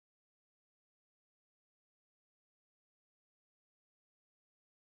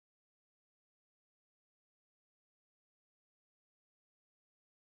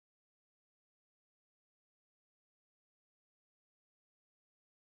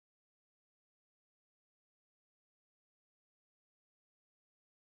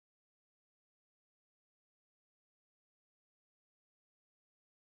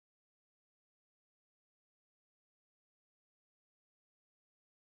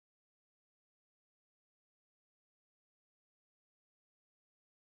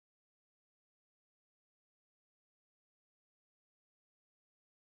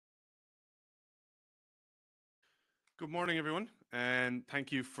Good morning, everyone, and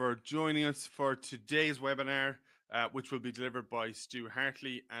thank you for joining us for today's webinar, which will be delivered by Stu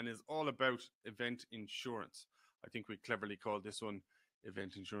Hartley and is all about event insurance. I think we cleverly called this one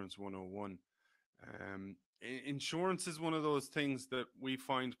Event Insurance 101. Insurance is one of those things that we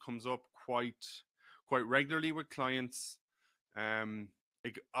find comes up quite regularly with clients.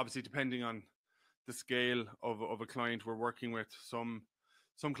 Obviously, depending on the scale of a client we're working with,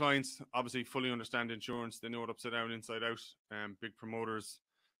 some clients obviously fully understand insurance. They know it upside down, inside out. Big promoters,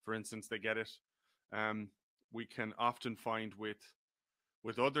 for instance, they get it. We can often find with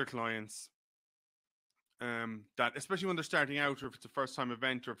other clients that, especially when they're starting out, or if it's a first-time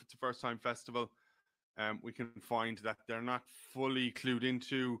event, or if it's a first-time festival, we can find that they're not fully clued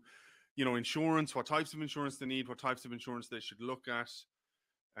into, insurance, what types of insurance they need, what types of insurance they should look at.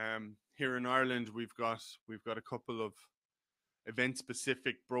 Here in Ireland, we've got a couple of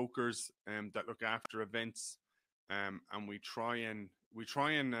event-specific brokers that look after events, and we try and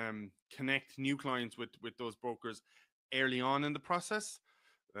connect new clients with those brokers early on in the process.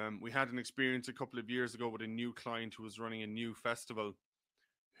 We had an experience a couple of years ago with a new client who was running a new festival,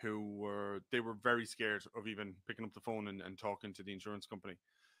 they were very scared of even picking up the phone and talking to the insurance company,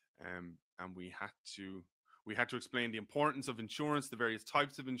 and we had to explain the importance of insurance, the various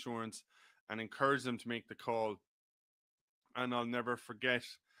types of insurance, and encourage them to make the call. And I'll never forget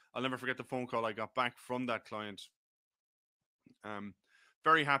the phone call I got back from that client.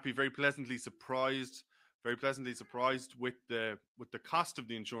 Very happy, very pleasantly surprised with the cost of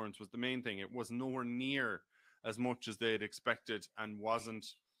the insurance was the main thing. It was nowhere near as much as they had expected, and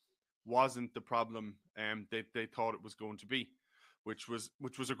wasn't the problem they thought it was going to be, which was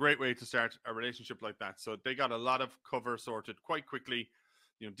a great way to start a relationship like that. So they got a lot of cover sorted quite quickly.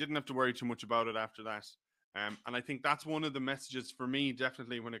 Didn't have to worry too much about it after that. And I think that's one of the messages for me,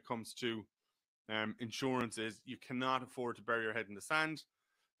 definitely, when it comes to insurance, is you cannot afford to bury your head in the sand.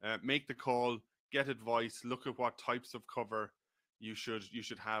 Make the call, get advice, look at what types of cover you should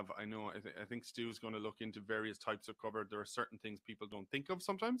have. I think Stu's going to look into various types of cover. There are certain things people don't think of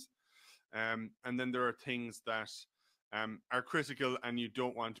sometimes. And then there are things that are critical and you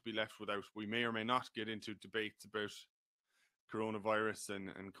don't want to be left without. We may or may not get into debates about coronavirus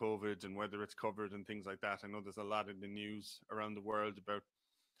and COVID and whether it's covered and things like that. I know there's a lot in the news around the world about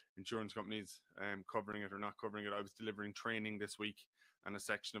insurance companies covering it or not covering it. I was delivering training this week, and a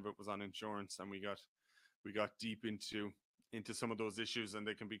section of it was on insurance, and we got deep into some of those issues, and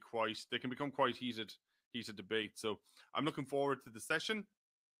they can become quite heated debate. So I'm looking forward to the session.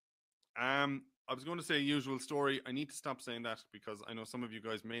 I was going to say usual story. I need to stop saying that because I know some of you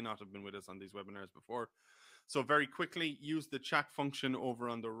guys may not have been with us on these webinars before. So very quickly, use the chat function over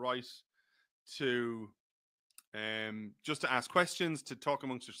on the right to just to ask questions, to talk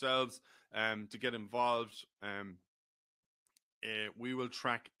amongst yourselves, to get involved. We will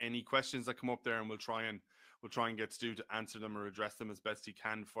track any questions that come up there, and we'll try and get Stu to answer them or address them as best he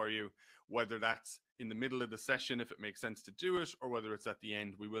can for you, whether that's in the middle of the session if it makes sense to do it, or whether it's at the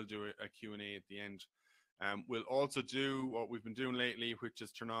end. We will do a Q&A at the end. We'll also do what we've been doing lately, which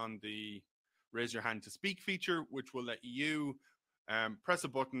is turn on the raise your hand to speak feature, which will let you press a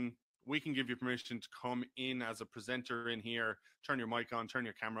button. We can give you permission to come in as a presenter in here, turn your mic on, turn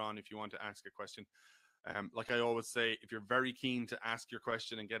your camera on if you want to ask a question. Like I always say, if you're very keen to ask your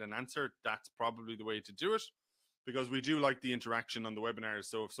question and get an answer, that's probably the way to do it, because we do like the interaction on the webinars.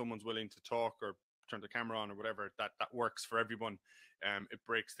 So if someone's willing to talk or turn the camera on or whatever, that works for everyone. It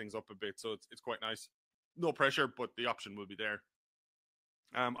breaks things up a bit, so it's quite nice. No pressure, but the option will be there.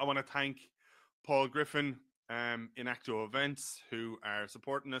 I want to thank Paul Griffin in Actavo Events, who are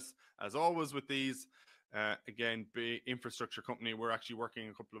supporting us as always with these. Again, big infrastructure company. We're actually working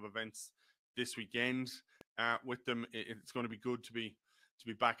a couple of events this weekend with them. It's going to be good to be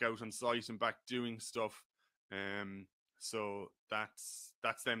back out on site and back doing stuff. So that's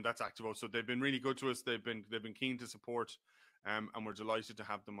them. That's Actavo. So they've been really good to us. They've been keen to support, and we're delighted to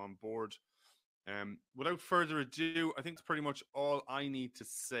have them on board. Without further ado, I think that's pretty much all I need to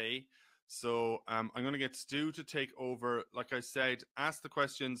say. So I'm going to get Stu to take over. Like I said, ask the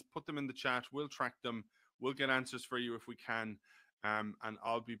questions, put them in the chat. We'll track them. We'll get answers for you if we can. And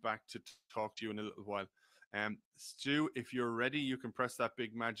I'll be back to talk to you in a little while. Stu, if you're ready, you can press that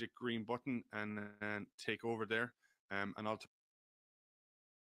big magic green button and take over there. And I'll...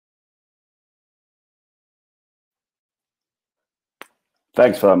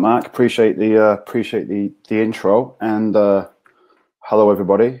 Thanks for that, Mark. Appreciate the intro, and hello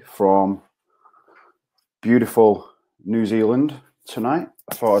everybody from beautiful New Zealand tonight.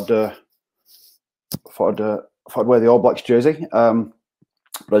 I thought I'd wear the All Blacks jersey, but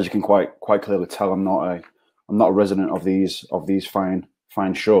as you can quite clearly tell, I'm not not a resident of these fine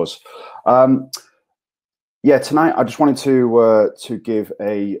shores. Yeah, tonight I just wanted to give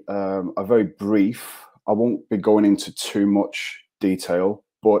a very brief. I won't be going into too much detail,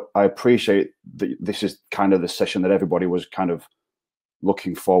 but I appreciate that this is kind of the session that everybody was kind of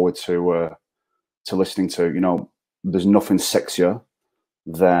looking forward to listening to. You know, there's nothing sexier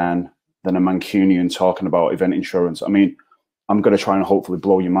than a Mancunian talking about event insurance. I mean, I'm going to try and hopefully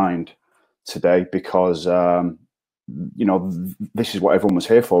blow your mind today because you know, this is what everyone was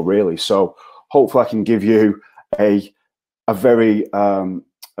here for, really. So hopefully I can give you a very kind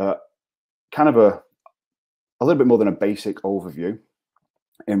of a little bit more than a basic overview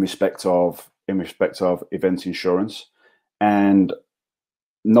in respect of event insurance. And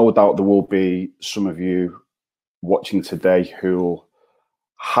no doubt there will be some of you watching today who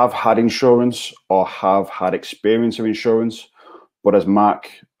have had insurance or have had experience of insurance. But as Mark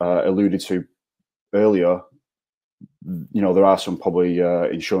alluded to earlier, you know, there are some probably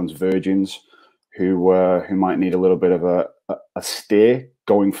insurance virgins who might need a little bit of a steer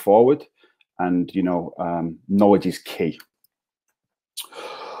going forward, and you know, knowledge is key.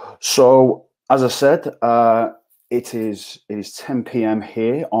 So, as I said, it is 10 p.m.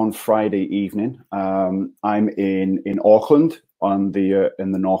 here on Friday evening. I'm in Auckland on the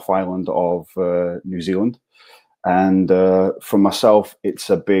in the North Island of New Zealand, and for myself, it's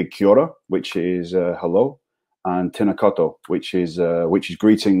a big kia ora, which is hello, and tēnā koutou, which is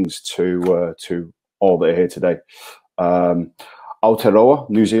greetings to all that are here today. Aotearoa,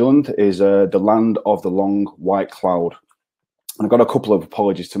 New Zealand, is the land of the long white cloud. And I've got a couple of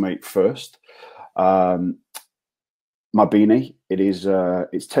apologies to make first. My beanie,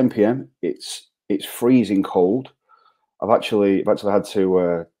 it's 10 p.m. It's freezing cold. I've actually had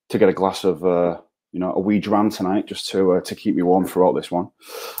to get a glass of you know, a wee dram tonight just to keep me warm throughout this one.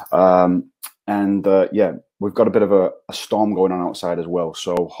 Yeah, we've got a bit of a storm going on outside as well.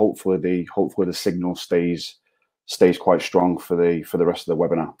 So hopefully the signal stays quite strong for the rest of the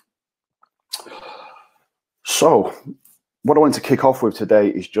webinar. So what I want to kick off with today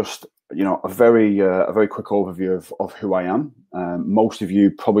is just, you know, a very quick overview of who I am. Most of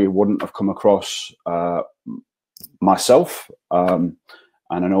you probably wouldn't have come across myself, and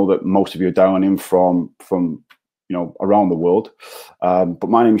I know that most of you are dialing in from you know, around the world. But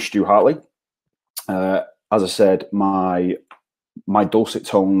my name is Stu Hartley. As I said, my dulcet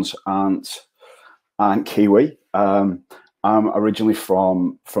tones aren't Kiwi. I'm originally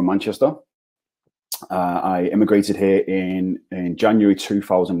from Manchester. I immigrated here in January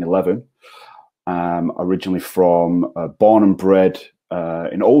 2011. Originally from born and bred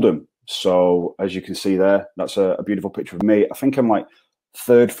in Oldham. So as you can see there, that's a beautiful picture of me. I think I'm like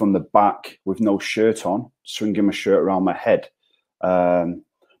third from the back with no shirt on, swinging my shirt around my head.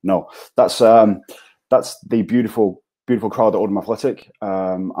 No, that's the beautiful crowd at Oldham Athletic.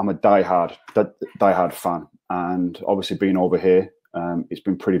 I'm a diehard fan, and obviously being over here, it's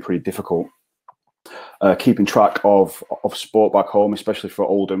been pretty difficult keeping track of sport back home, especially for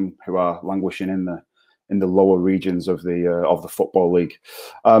Oldham, who are languishing in the lower regions of the football league.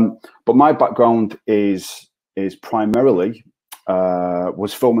 But my background is primarily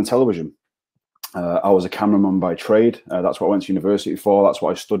was film and television. I was a cameraman by trade. That's what I went to university for. That's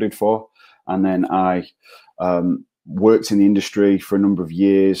what I studied for. And then I worked in the industry for a number of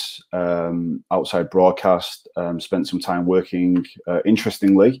years, outside broadcast, spent some time working,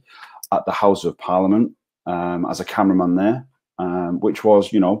 interestingly, at the House of Parliament as a cameraman there, which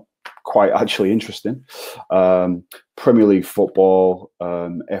was, you know, quite actually interesting. Premier League football,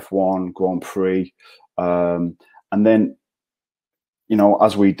 F1, Grand Prix. And then, you know,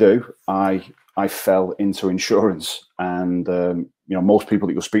 as we do, I fell into insurance, and you know, most people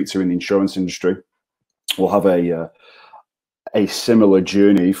that you'll speak to in the insurance industry will have a similar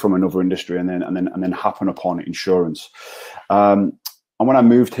journey from another industry, and then happen upon insurance. And when I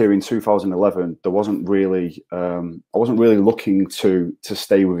moved here in 2011, there wasn't really I wasn't really looking to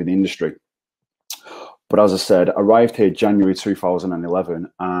stay within the industry. But as I said, I arrived here January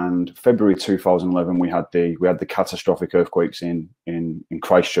 2011, and February 2011 we had the catastrophic earthquakes in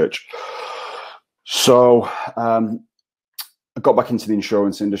Christchurch. So I got back into the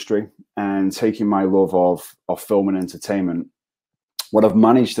insurance industry, and taking my love of film and entertainment, what I've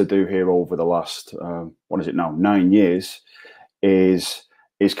managed to do here over the last 9 years is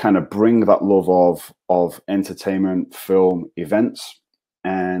kind of bring that love of entertainment, film, events,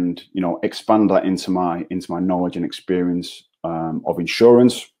 and, you know, expand that into my knowledge and experience of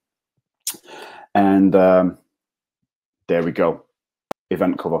insurance. And there we go,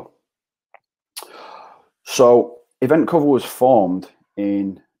 EventCover. So EventCover was formed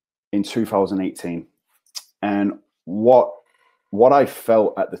in 2018, And what I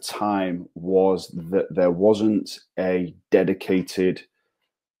felt at the time was that there wasn't a dedicated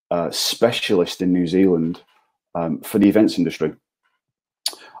specialist in New Zealand for the events industry.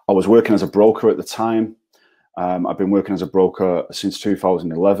 I was working as a broker at the time. I've been working as a broker since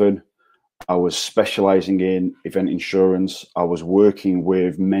 2011. I was specializing in event insurance. I was working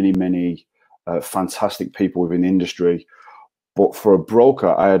with many fantastic people within the industry. But for a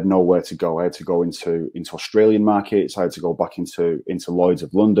broker, I had nowhere to go. I had to go into Australian markets. I had to go back into Lloyd's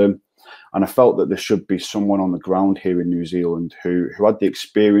of London. And I felt that there should be someone on the ground here in New Zealand who had the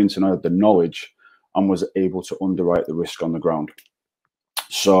experience and had the knowledge and was able to underwrite the risk on the ground.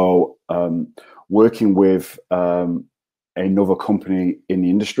 So working with another company in the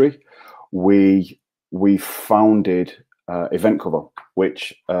industry, we founded EventCover,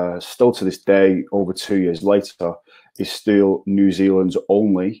 which still to this day, over 2 years later, is still New Zealand's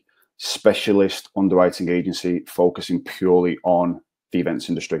only specialist underwriting agency focusing purely on the events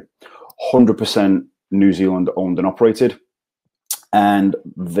industry. 100% New Zealand owned and operated. And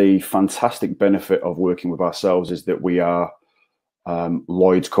the fantastic benefit of working with ourselves is that we are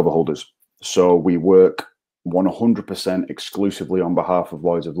Lloyd's cover holders. So we work 100% exclusively on behalf of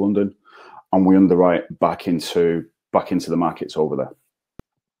Lloyd's of London, and we underwrite back into the markets over there.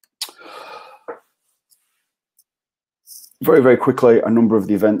 Very, very quickly, a number of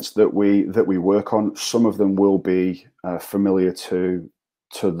the events that we work on, some of them will be familiar to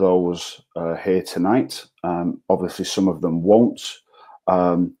those here tonight. Obviously, some of them won't.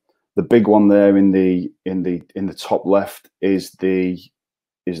 The big one there in the top left is the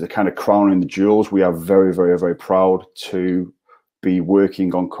kind of crown and the jewels. We are very, very, very proud to be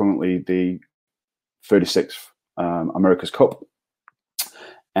working on currently the 36th America's Cup,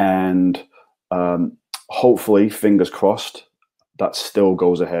 and hopefully, fingers crossed, that still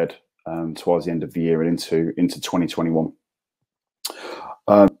goes ahead towards the end of the year and into 2021.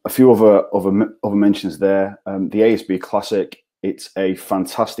 A few other mentions there. The ASB Classic. It's a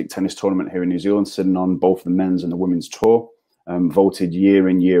fantastic tennis tournament here in New Zealand, sitting on both the men's and the women's tour. Voted year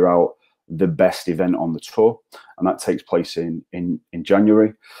in, year out the best event on the tour, and that takes place in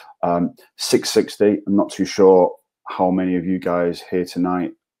January. 660. I'm not too sure how many of you guys here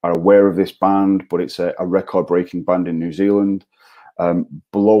tonight are aware of this band, but it's a record-breaking band in New Zealand,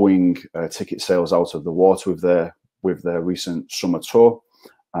 blowing ticket sales out of the water with their recent summer tour.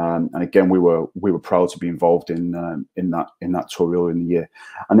 And again, we were proud to be involved in that tour earlier in the year.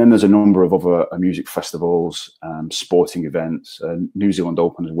 And then there's a number of other music festivals, sporting events, New Zealand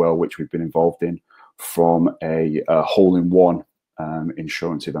Open as well, which we've been involved in from a hole-in-one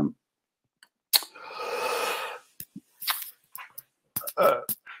insurance event.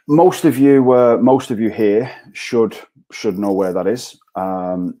 Most of you here should know where that is.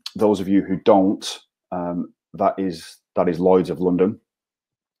 Those of you who don't, that is Lloyd's of London.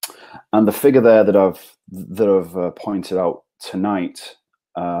 And the figure there that I've pointed out tonight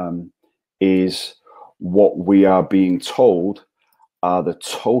is what we are being told are the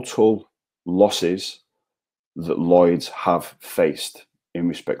total losses that Lloyd's have faced in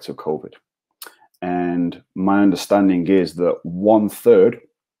respect of COVID. And my understanding is that 1/3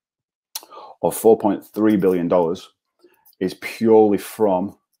 of $4.3 billion is purely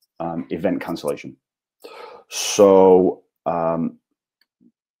from event cancellation. So,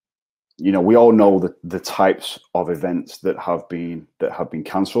 we all know the types of events that have been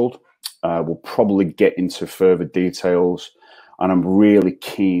cancelled. We'll probably get into further details, and I'm really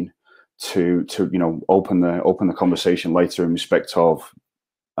keen to open the conversation later in respect of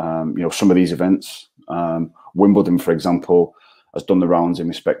some of these events. Wimbledon, for example, has done the rounds in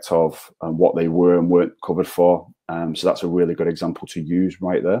respect of what they were and weren't covered for. So that's a really good example to use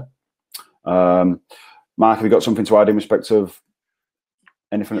right there. Mark, have you got something to add in respect of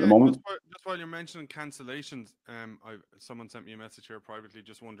anything at the moment? Just while you're mentioning cancellations, someone sent me a message here privately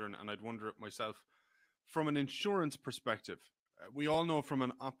just wondering, and I'd wonder it myself, from an insurance perspective, we all know from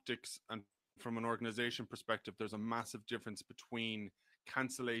an optics and from an organization perspective, there's a massive difference between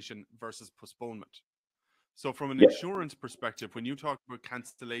cancellation versus postponement. So from an insurance perspective, when you talk about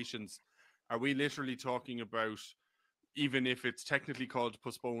cancellations, are we literally talking about, even if it's technically called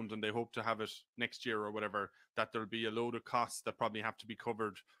postponed and they hope to have it next year or whatever, that there'll be a load of costs that probably have to be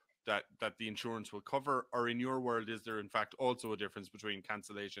covered that the insurance will cover? Or in your world, is there in fact also a difference between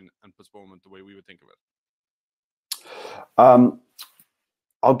cancellation and postponement, the way we would think of it?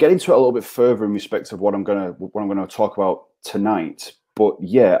 I'll get into it a little bit further in respect of what I'm gonna talk about tonight. But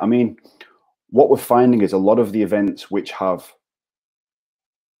yeah, I mean, what we're finding is a lot of the events which have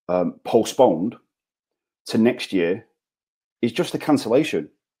postponed to next year is just a cancellation,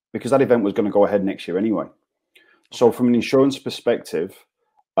 because that event was going to go ahead next year anyway. So from an insurance perspective,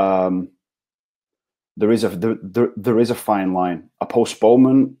 there is a fine line. A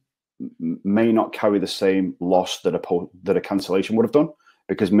postponement may not carry the same loss that a cancellation would have done,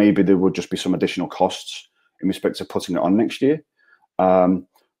 because maybe there would just be some additional costs in respect to putting it on next year.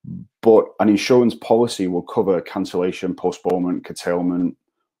 But an insurance policy will cover cancellation, postponement, curtailment,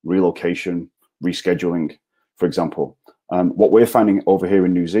 relocation, rescheduling, for example. What we're finding over here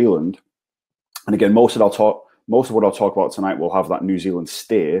in New Zealand, and again, most of what I'll talk about tonight will have that New Zealand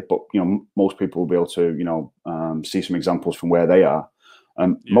steer, but most people will be able to see some examples from where they are.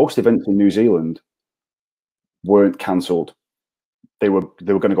 Most events in New Zealand weren't cancelled; they were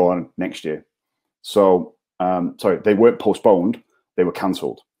going to go on next year. So sorry, they weren't postponed; they were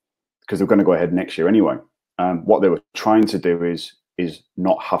cancelled because they were going to go ahead next year anyway. What they were trying to do is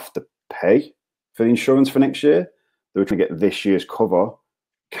not have to pay for the insurance for next year. They were trying to get this year's cover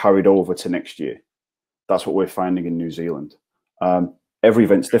carried over to next year. That's what we're finding in New Zealand. Every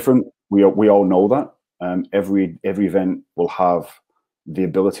event's different. We all know that. Every event will have the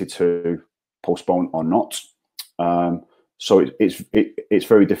ability to postpone or not. So it's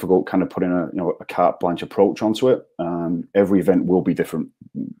very difficult kind of putting a carte blanche approach onto it. Every event will be different.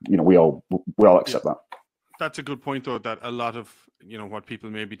 We all accept that. That's a good point, though, that a lot of what people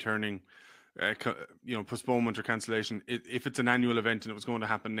may be turning postponement or cancellation, if it's an annual event and it was going to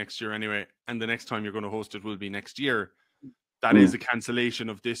happen next year anyway, and the next time you're going to host it will be next year, that is a cancellation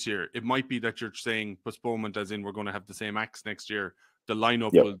of this year. It might be that you're saying postponement as in we're going to have the same acts next year. The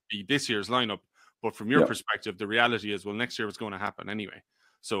lineup will be this year's lineup, but from your perspective, the reality is, well, next year it's going to happen anyway.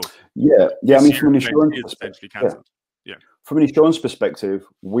 So I mean, from an insurance essentially cancelled. From an insurance perspective,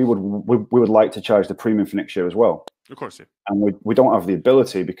 we would like to charge the premium for next year as well. Of course, and we don't have the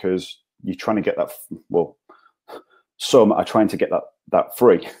ability because you're trying to get that. Well, some are trying to get that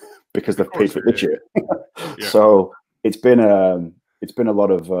free because they've paid for it this year. So it's been a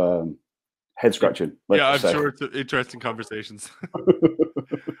lot of head scratching. I'm sure it's interesting conversations.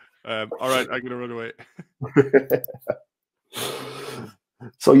 All right, I'm gonna run away.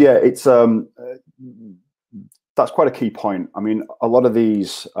 So it's that's quite a key point. I mean, a lot of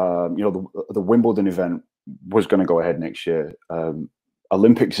these, the Wimbledon event was going to go ahead next year.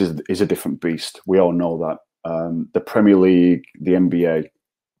 Olympics is a different beast. We all know that. The Premier League, the NBA,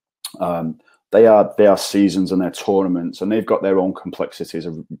 they are seasons and they're tournaments, and they've got their own complexities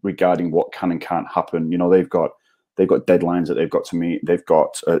regarding what can and can't happen. They've got deadlines that they've got to meet. They've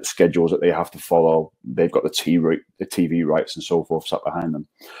got schedules that they have to follow. They've got the TV rights and so forth sat behind them.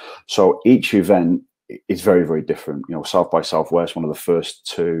 So each event is very, very different. South by Southwest, one of the first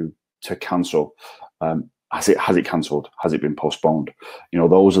to cancel. Has it cancelled? Has it been postponed?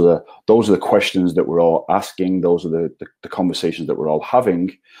 Those are the questions that we're all asking. Those are the conversations that we're all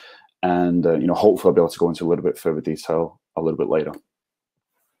having, and hopefully I'll be able to go into a little bit further detail a little bit later.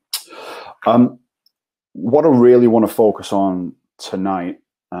 What I really want to focus on tonight,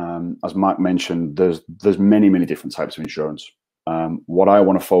 as Mark mentioned, there's many different types of insurance. What I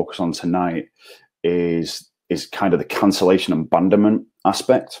want to focus on tonight is kind of the cancellation and abandonment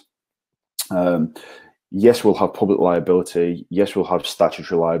aspect. Yes, we'll have public liability. Yes, we'll have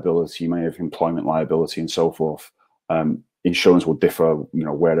statutory liability. You may have employment liability and so forth. Insurance will differ,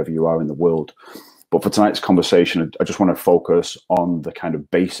 wherever you are in the world. But for tonight's conversation, I just want to focus on the kind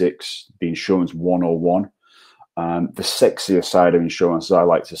of basics, the insurance 101, the sexier side of insurance, as I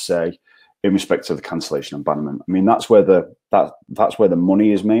like to say, in respect to the cancellation and abandonment. I mean, that's where the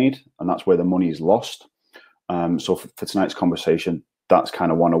money is made, and that's where the money is lost. So for tonight's conversation, that's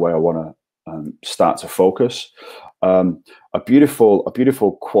kind of one way I want to start to focus. A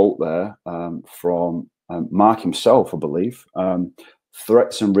beautiful quote there from Mark himself, I believe.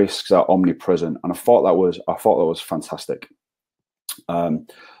 Threats and risks are omnipresent, and I thought that was fantastic.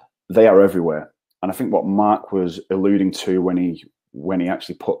 They are everywhere, and I think what Mark was alluding to when he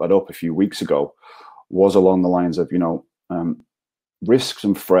actually put that up a few weeks ago was along the lines of risks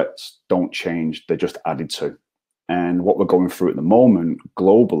and threats don't change; they're just added to. And what we're going through at the moment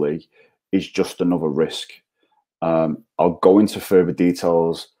globally is just another risk. I'll go into further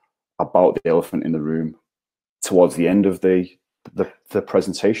details about the elephant in the room towards the end of the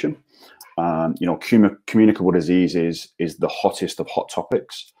presentation. Communicable disease is the hottest of hot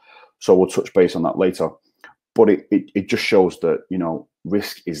topics, so we'll touch base on that later. But it just shows that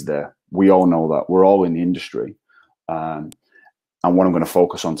risk is there. We all know that. We're all in the industry, and what I'm going to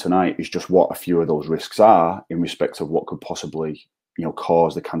focus on tonight is just what a few of those risks are in respect of what could possibly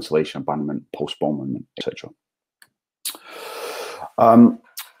cause the cancellation, abandonment, postponement, etc.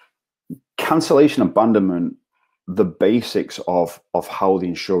 Cancellation, abandonment, the basics of how the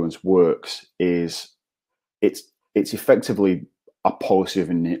insurance works is it's it's effectively a policy of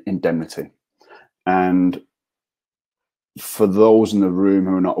indemnity. And for those in the room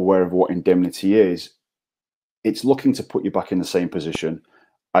who are not aware of what indemnity is, it's looking to put you back in the same position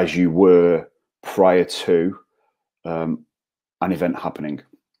as you were prior to an event happening.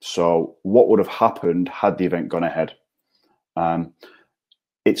 So what would have happened had the event gone ahead?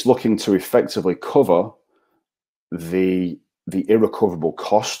 It's looking to effectively cover the irrecoverable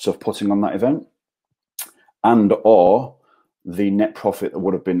costs of putting on that event, and or the net profit that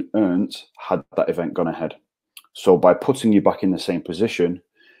would have been earned had that event gone ahead. So by putting you back in the same position,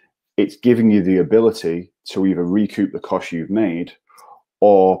 it's giving you the ability to either recoup the cost you've made,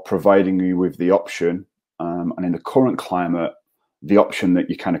 or providing you with the option, and in the current climate, the option that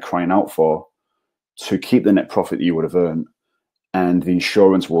you're kind of crying out for, to keep the net profit that you would have earned, and the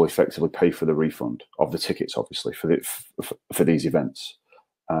insurance will effectively pay for the refund of the tickets, obviously, for these events.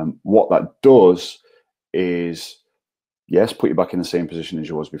 What that does is, yes, put you back in the same position as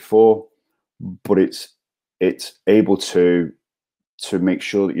you was before, but it's able to make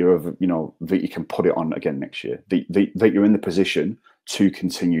sure that you're, you know, that you can put it on again next year, that you're in the position to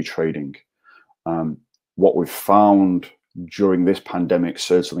continue trading. What we've found during this pandemic,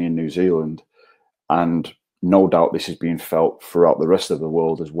 certainly in New Zealand, and no doubt this is being felt throughout the rest of the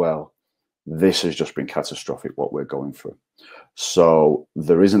world as well, this has just been catastrophic, what we're going through. So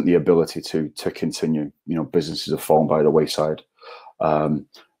there isn't the ability to continue. You know, businesses have fallen by the wayside.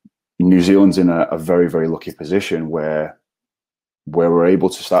 New Zealand's in a very, very lucky position where we're able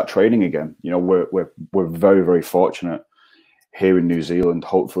to start trading again. You know, we're very, very fortunate here in New Zealand,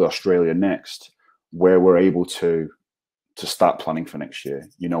 hopefully Australia next, where we're able to start planning for next year.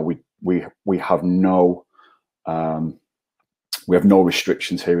 You know, we have no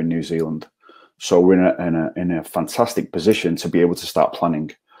restrictions here in New Zealand, so we're in a fantastic position to be able to start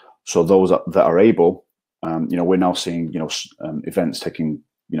planning. So those that are able, you know, we're now seeing, you know, events taking,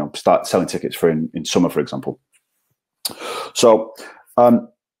 you know, start selling tickets for in summer, for example. So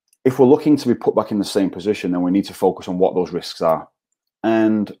if we're looking to be put back in the same position, then we need to focus on what those risks are.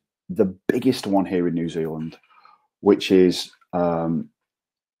 And the biggest one here in New Zealand, which is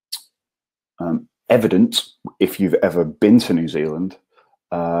evident if you've ever been to New Zealand,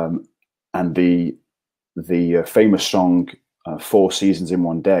 and the famous song "Four Seasons in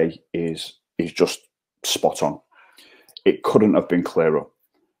One Day" is just spot on. It couldn't have been clearer.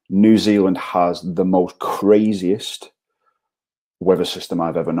 New Zealand has the most craziest weather system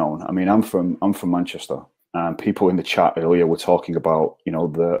I've ever known. I mean, I'm from Manchester, and people in the chat earlier were talking about, you know,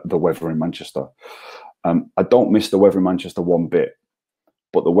 the weather in Manchester. I don't miss the weather in Manchester one bit,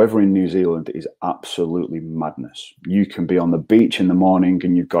 but the weather in New Zealand is absolutely madness. You can be on the beach in the morning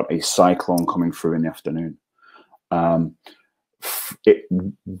and you've got a cyclone coming through in the afternoon.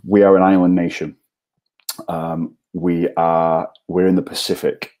 We are an island nation. We're in the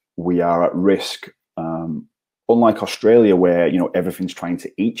Pacific. We are at risk. Unlike Australia, where, you know, everything's trying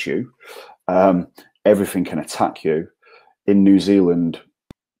to eat you, everything can attack you. In New Zealand,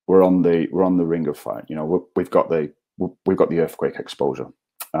 we're on the ring of fire. You know, we've got the earthquake exposure,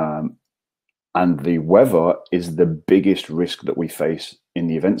 and the weather is the biggest risk that we face in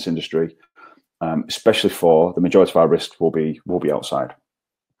the events industry, especially for the majority of our risks will be outside.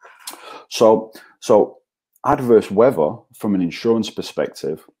 So adverse weather from an insurance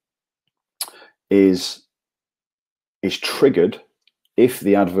perspective is triggered if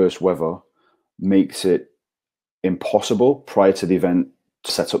the adverse weather makes it impossible prior to the event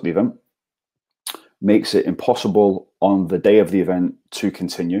to set up the event, makes it impossible on the day of the event to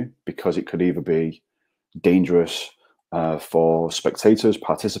continue, because it could either be dangerous for spectators,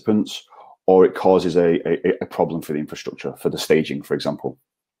 participants, or it causes a problem for the infrastructure, for the staging, for example.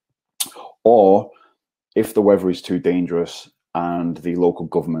 Or if the weather is too dangerous and the local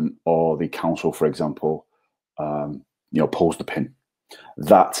government or the council, for example, you know, pulls the pin,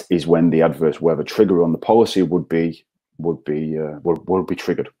 that is when the adverse weather trigger on the policy would be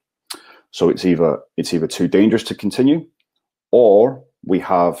triggered. So it's either too dangerous to continue, or we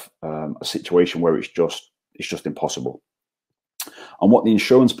have a situation where it's just impossible. And what the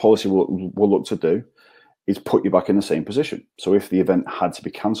insurance policy will look to do is put you back in the same position. So if the event had to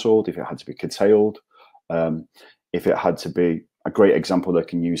be cancelled, if it had to be curtailed, if it had to be, a great example that I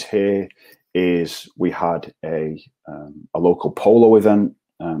can use here is we had a local polo event,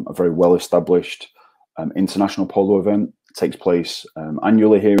 a very well-established international polo event. It takes place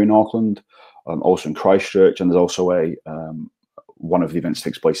annually here in Auckland, also in Christchurch, and there's also one of the events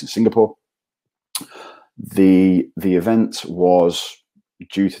takes place in Singapore. The event was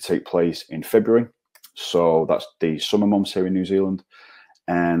due to take place in February, so that's the summer months here in New Zealand,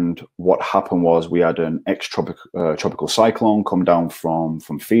 And what happened was we had an tropical cyclone come down from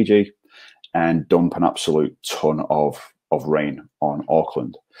Fiji and dump an absolute ton of rain on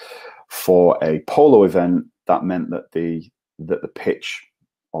Auckland. For a polo event, that meant that the pitch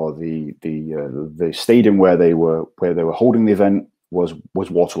or the stadium where they were holding the event was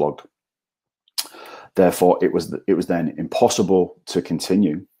waterlogged. Therefore, it was then impossible to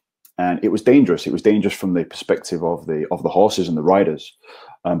continue, and it was dangerous. It was dangerous from the perspective of the horses and the riders,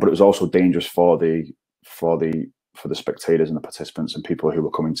 but it was also dangerous for the spectators and the participants and people who were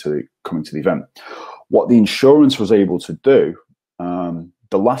coming to the event. What the insurance was able to do,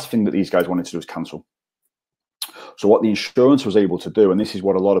 the last thing that these guys wanted to do was cancel. So what the insurance was able to do, and this is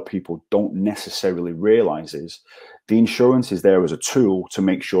what a lot of people don't necessarily realize, is the insurance is there as a tool to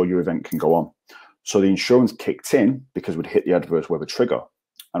make sure your event can go on. So the insurance kicked in because we'd hit the adverse weather trigger.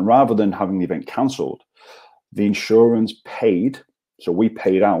 And rather than having the event cancelled, the insurance paid, so we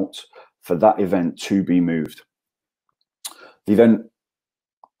paid out for that event to be moved. The event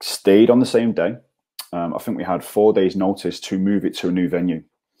stayed on the same day. I think we had 4 days notice to move it to a new venue.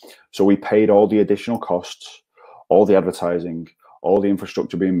 So we paid all the additional costs, all the advertising, all the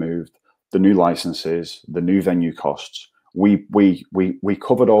infrastructure being moved, the new licenses, the new venue costs. We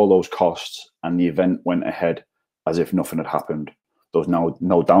covered all those costs, and the event went ahead as if nothing had happened. There was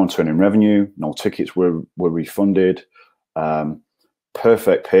no downturn in revenue, no tickets were refunded.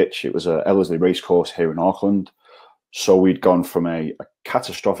 Perfect pitch. It was a Ellerslie racecourse here in Auckland. So we'd gone from a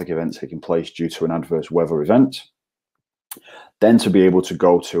catastrophic event taking place due to an adverse weather event, then to be able to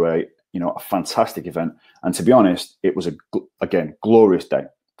go to a fantastic event. And to be honest, it was again glorious day.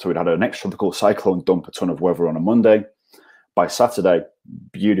 So we'd had an ex-tropical cyclone dump a ton of weather on a Monday. By Saturday,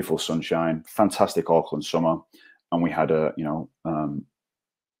 beautiful sunshine, fantastic Auckland summer, and we had an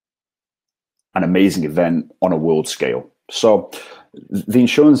amazing event on a world scale. So the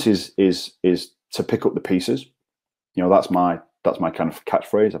insurance is to pick up the pieces. That's my kind of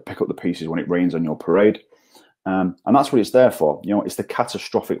catchphrase. I pick up the pieces when it rains on your parade, and that's what it's there for. It's the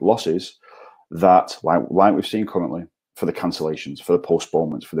catastrophic losses that, like we've seen currently, for the cancellations, for the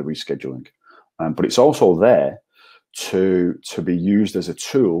postponements, for the rescheduling, but it's also there to be used as a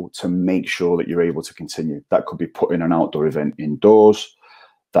tool to make sure that you're able to continue. That could be putting an outdoor event indoors.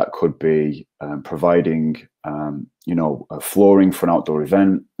 That could be providing, flooring for an outdoor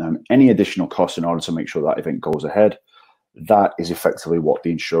event, any additional costs in order to make sure that event goes ahead. That is effectively what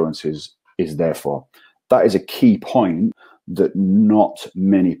the insurance is there for. That is a key point that not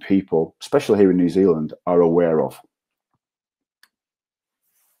many people, especially here in New Zealand, are aware of.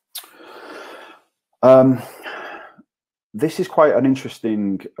 This is quite an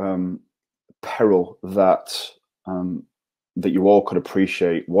interesting peril that you all could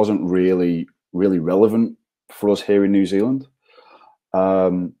appreciate wasn't really relevant for us here in New Zealand.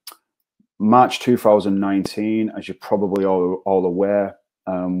 March 2019, as you're probably all aware,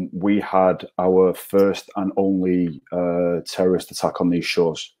 we had our first and only terrorist attack on these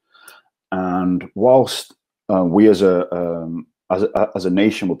shores. And whilst we as a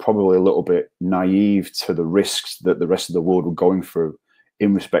nation were probably a little bit naive to the risks that the rest of the world were going through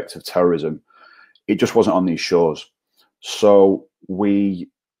in respect of terrorism, it just wasn't on these shores. So we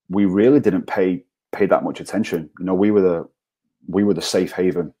really didn't pay that much attention. We were the safe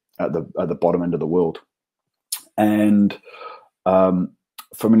haven at the bottom end of the world. And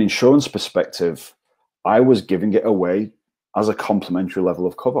from an insurance perspective, I was giving it away as a complimentary level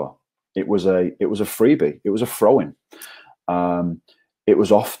of cover. It was a freebie. It was a throw-in. It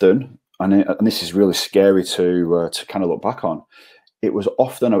was often, and this is really scary to kind of look back on, it was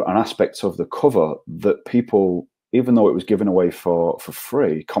often an aspect of the cover that people, even though it was given away for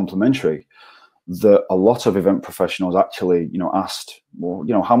free, complimentary, that a lot of event professionals actually, asked, well,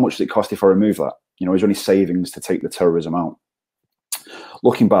 how much does it cost if I remove that? Is there any savings to take the terrorism out?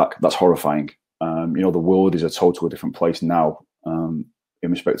 Looking back, that's horrifying. The world is a totally different place now in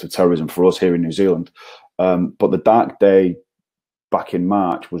respect of terrorism for us here in New Zealand. But the dark day back in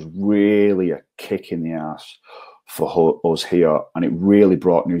March was really a kick in the ass for us here, and it really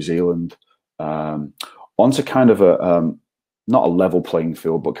brought New Zealand onto kind of a not a level playing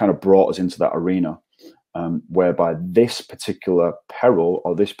field, but kind of brought us into that arena whereby this particular peril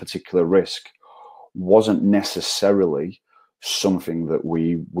or this particular risk wasn't necessarily something that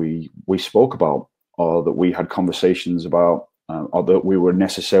we spoke about, or that we had conversations about, or that we were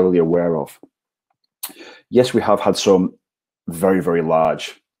necessarily aware of. Yes, we have had some very, very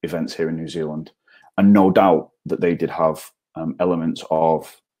large events here in New Zealand, and no doubt that they did have elements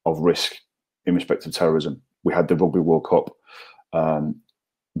of risk in respect of terrorism. We had the Rugby World Cup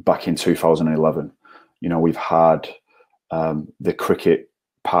back in 2011. We've had the cricket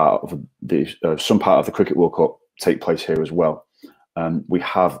part of the some part of the Cricket World Cup take place here as well. We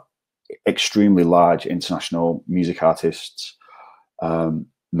have extremely large international music artists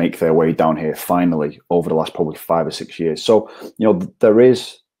make their way down here finally over the last probably 5 or 6 years. So there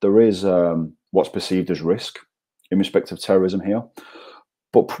is what's perceived as risk in respect of terrorism here,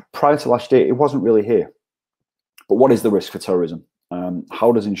 but prior to last year, it wasn't really here. But what is the risk for terrorism?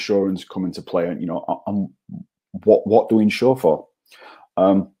 How does insurance come into play? And what do we insure for?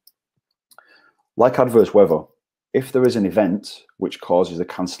 Like adverse weather, if there is an event which causes a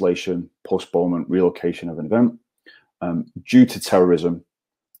cancellation, postponement, relocation of an event due to terrorism,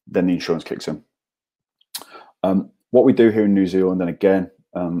 then the insurance kicks in. What we do here in New Zealand, and again,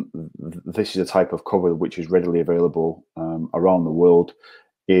 this is a type of cover which is readily available around the world,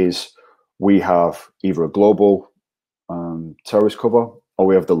 is we have either a global terrorist cover or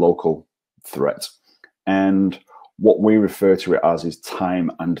we have the local threat. And what we refer to it as is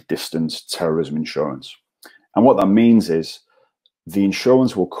time and distance terrorism insurance. And what that means is the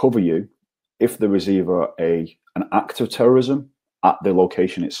insurance will cover you if there is either an act of terrorism at the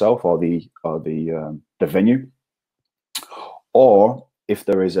location itself or the venue, or if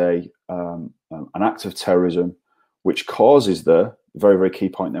there is an act of terrorism which causes the very, very key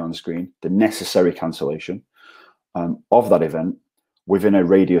point there on the screen, the necessary cancellation of that event within a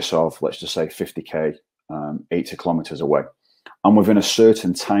radius of, let's just say, 50k, 80 kilometers away, and within a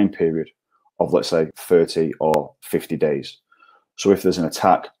certain time period of, let's say, 30 or 50 days. So if there's an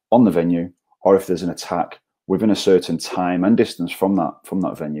attack on the venue, or if there's an attack within a certain time and distance from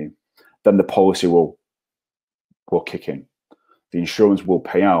that venue, then the policy will kick in. The insurance will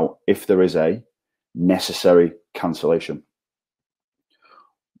pay out if there is a necessary cancellation.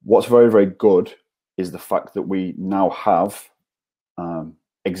 What's very, very good is the fact that we now have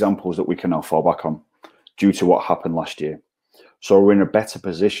examples that we can now fall back on due to what happened last year. So we're in a better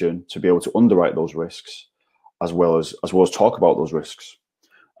position to be able to underwrite those risks as well as talk about those risks.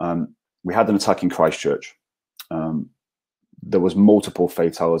 We had an attack in Christchurch. There was multiple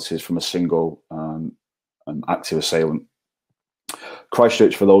fatalities from a single active assailant.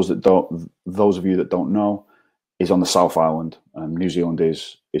 Christchurch, for those of you that don't know, is on the South Island. New Zealand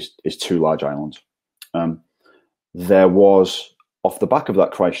is 2 large islands. There was, off the back of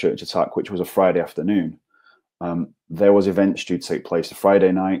that Christchurch attack, which was a Friday afternoon, there was events due to take place the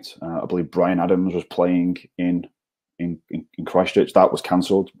Friday night. I believe Bryan Adams was playing in Christchurch. That was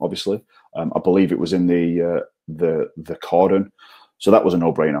cancelled, obviously. I believe it was in the cordon, so that was a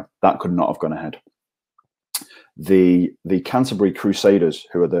no-brainer. That could not have gone ahead. The Canterbury Crusaders,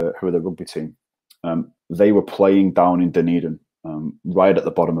 who are the rugby team, they were playing down in Dunedin, right at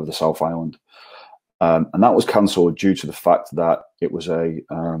the bottom of the South Island, and that was cancelled due to the fact that it was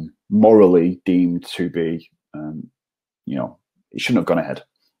morally deemed to be, it shouldn't have gone ahead,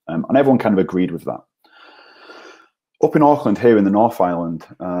 and everyone kind of agreed with that. Up in Auckland, here in the North Island,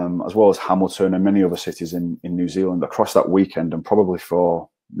 as well as Hamilton and many other cities in New Zealand, across that weekend and probably for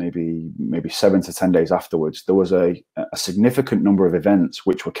maybe 7 to 10 days afterwards, there was a significant number of events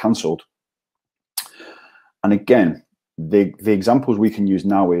which were cancelled. And again, the examples we can use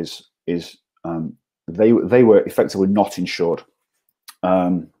now is they were effectively not insured.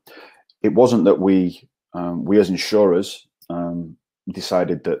 It wasn't that we as insurers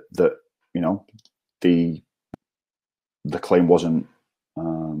decided that the claim wasn't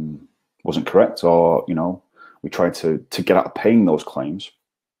correct, or we tried to get out of paying those claims.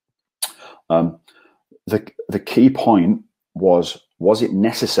 The key point was it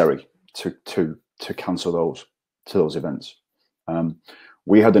necessary to cancel those events?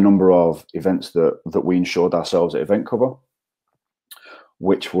 We had a number of events that we insured ourselves at EventCover,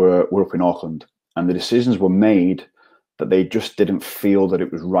 which were up in Auckland, and the decisions were made that they just didn't feel that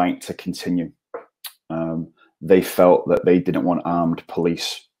it was right to continue. They felt that they didn't want armed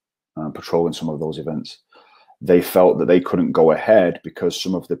police patrolling some of those events. They felt that they couldn't go ahead because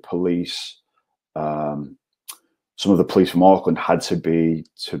some of the police from Auckland had to be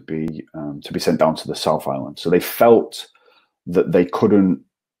sent down to the South Island. So they felt that they couldn't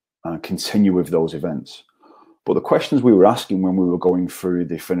continue with those events. But the questions we were asking when we were going through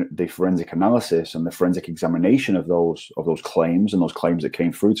the forensic analysis and the forensic examination of those claims and those claims that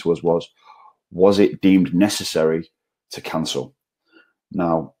came through to us was it deemed necessary to cancel?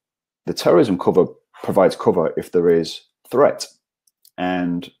 Now, the terrorism cover provides cover if there is threat,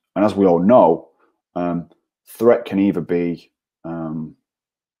 and as we all know, threat can either be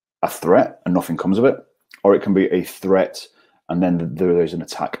a threat and nothing comes of it, or it can be a threat and then there is an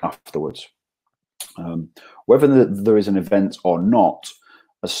attack afterwards. Whether there is an event or not,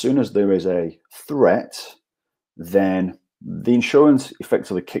 as soon as there is a threat, then the insurance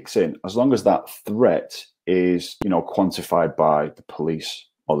effectively kicks in as long as that threat is, you know, quantified by the police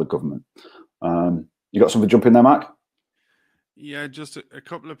or the government. You got something to jump in there, Mark? Yeah, just a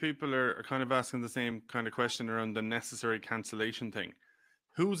couple of people are kind of asking the same kind of question around the necessary cancellation thing.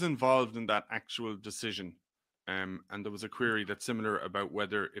 Who's involved in that actual decision? And there was a query that's similar about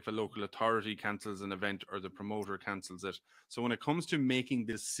whether if a local authority cancels an event or the promoter cancels it. So when it comes to making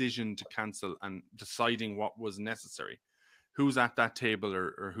the decision to cancel and deciding what was necessary, who's at that table,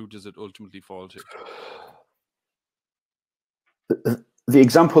 or who does it ultimately fall to? The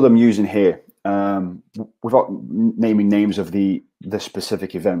example I'm using here, without naming names of the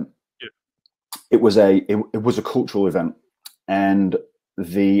specific event, Yeah. it was a cultural event, and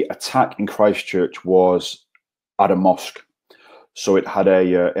the attack in Christchurch was at a mosque, so it had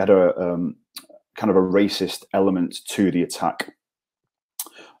a kind of a racist element to the attack.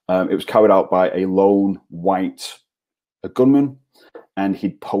 It was carried out by a lone white gunman, and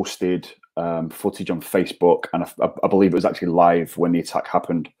he'd posted footage on Facebook, and I believe it was actually live when the attack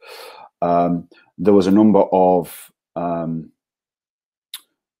happened. There was a number of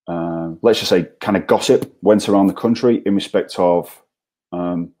let's just say kind of gossip went around the country in respect of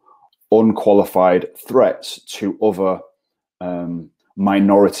unqualified threats to other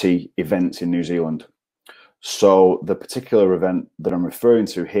minority events in New Zealand. So the particular event that I'm referring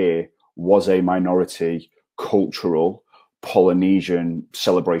to here was a minority cultural Polynesian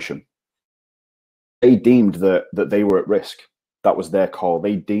celebration. They deemed that they were at risk. That was their call.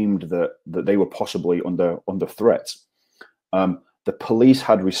 They deemed that they were possibly under threat. The police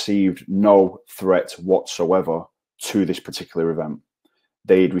had received no threat whatsoever to this particular event.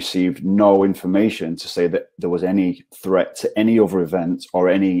 They had received no information to say that there was any threat to any other event or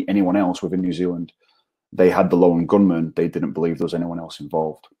anyone else within New Zealand. They had the lone gunman. They didn't believe there was anyone else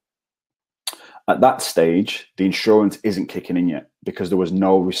involved. At that stage, the insurance isn't kicking in yet because there was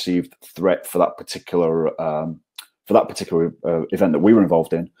no received threat for that particular event that we were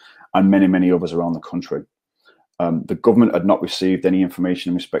involved in, and many others around the country. The government had not received any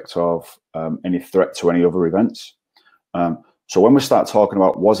information in respect of any threat to any other events. So when we start talking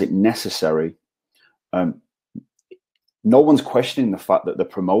about was it necessary, no one's questioning the fact that the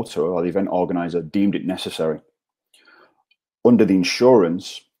promoter or the event organizer deemed it necessary. Under the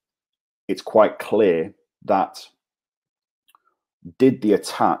insurance, it's quite clear that did the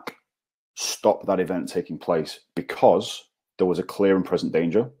attack stop that event taking place because there was a clear and present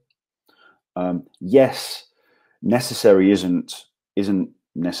danger? Yes, necessary isn't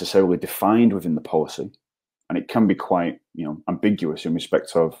necessarily defined within the policy, and it can be quite, you know, ambiguous in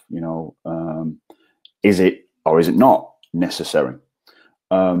respect of, you know, is it or is it not necessary?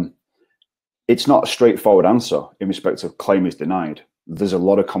 It's not a straightforward answer in respect of claim is denied. There's a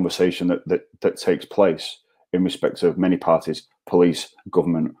lot of conversation that takes place in respect of many parties: police,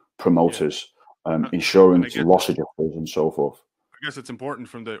 government, promoters, insurance, loss adjusters, and so forth. I guess it's important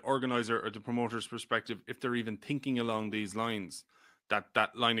from the organizer or the promoter's perspective, if they're even thinking along these lines,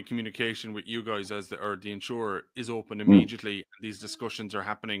 that line of communication with you guys as the insurer is open immediately. These discussions are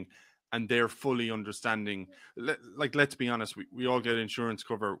happening, and they're fully understanding. Like, let's be honest, we all get insurance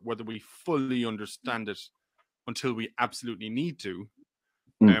cover, whether we fully understand it until we absolutely need to.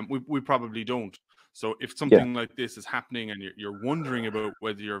 We probably don't. So if something like this is happening and you're wondering about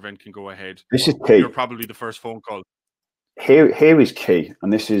whether your event can go ahead, this is key. You're probably the first phone call. Here is key,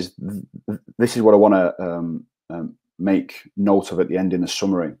 and this is what I want to make note of at the end in the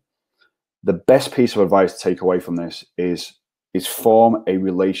summary. The best piece of advice to take away from this is form a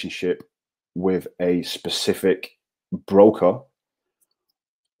relationship with a specific broker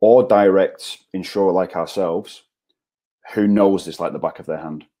or direct insurer like ourselves who knows this like the back of their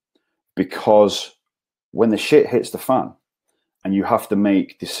hand. Because when the shit hits the fan and you have to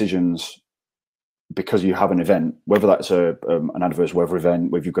make decisions because you have an event, whether that's an adverse weather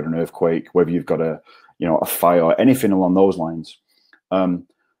event, whether you've got an earthquake, whether you've got a fire, anything along those lines,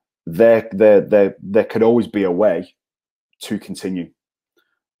 there could always be a way to continue.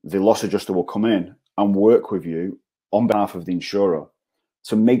 The loss adjuster will come in and work with you on behalf of the insurer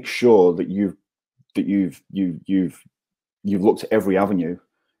to make sure that you've looked at every avenue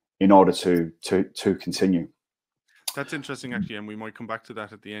in order to continue. That's interesting, actually, and we might come back to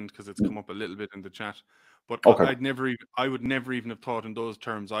that at the end because it's come up a little bit in the chat. But okay. I would never even have thought in those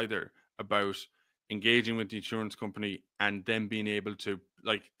terms either about engaging with the insurance company and then being able to,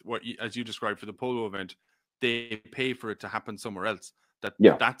 like as you described for the polo event, they pay for it to happen somewhere else.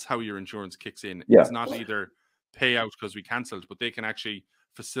 That's how your insurance kicks in. Yeah. It's not either pay out because we cancelled, but they can actually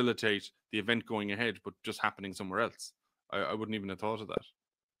facilitate the event going ahead, but just happening somewhere else. I wouldn't even have thought of that.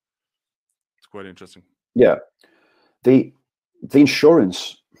 It's quite interesting. Yeah. The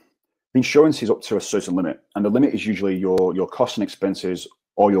insurance is up to a certain limit, and the limit is usually your costs and expenses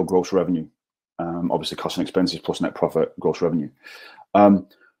or your gross revenue. Obviously, costs and expenses plus net profit, gross revenue.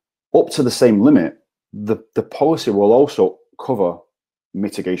 Up to the same limit, the policy will also cover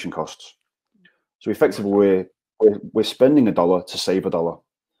mitigation costs. So effectively, we're spending $1 to save $1,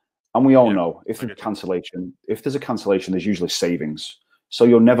 and we all know if there's a cancellation, there's usually savings. So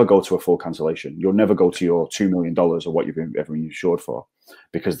you'll never go to a full cancellation. You'll never go to your $2 million or what you've ever been insured for,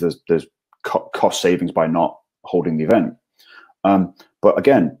 because there's cost savings by not holding the event. But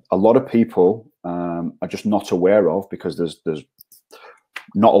again, a lot of people are just not aware of, because there's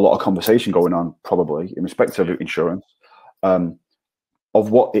not a lot of conversation going on probably in respect of insurance, of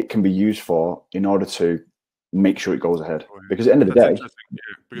what it can be used for in order to make sure it goes ahead. Because at the end of the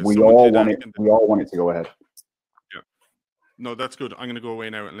day, we all want it to go ahead. No, that's good. I'm going to go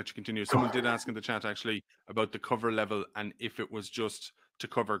away now and let you continue. Someone did ask in the chat actually about the cover level, and if it was just to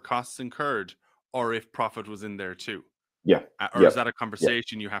cover costs incurred or if profit was in there too. Yeah. Or is that a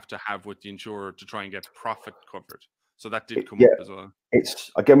conversation you have to have with the insurer to try and get profit covered? So that did come up as well. It's,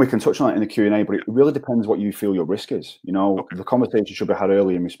 again, we can touch on it in the Q&A, but it really depends what you feel your risk is. You know, the conversation should be had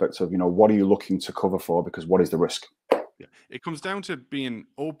early in respect of, you know, what are you looking to cover for? Because what is the risk? Yeah, it comes down to being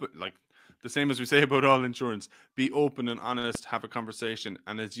open, like the same as we say about all insurance. Be open and honest, have a conversation.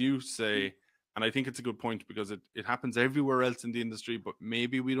 And as you say, and I think it's a good point, because it happens everywhere else in the industry, but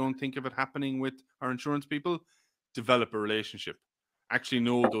maybe we don't think of it happening with our insurance people. Develop a relationship. Actually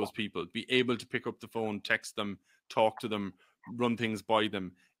know those people. Be able to pick up the phone, text them, talk to them, run things by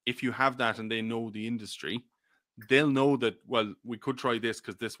them. If you have that and they know the industry, they'll know that, well, we could try this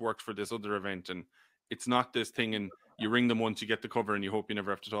because this worked for this other event. And it's not this thing and you ring them once, you get the cover, and you hope you never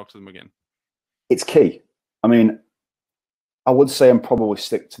have to talk to them again. It's key. I mean, I would say I'm probably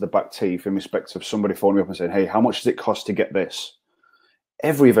stick to the back teeth in respect of somebody phoning me up and saying, hey, how much does it cost to get this?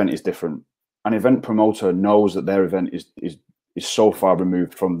 Every event is different. An event promoter knows that their event is so far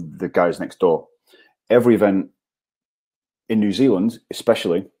removed from the guys next door. Every event in New Zealand,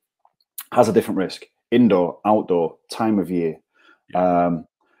 especially, has a different risk. Indoor, outdoor, time of year.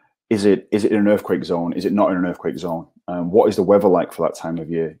 Is it in an earthquake zone? Is it not in an earthquake zone? What is the weather like for that time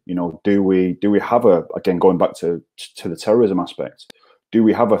of year? You know, do we have again, going back to the terrorism aspect, do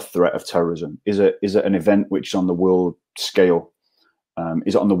we have a threat of terrorism? Is it an event which is on the world scale?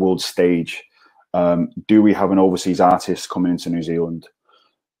 Is it on the world stage? Do we have an overseas artist coming into New Zealand?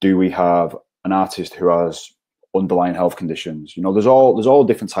 Do we have an artist who has underlying health conditions? You know, there's all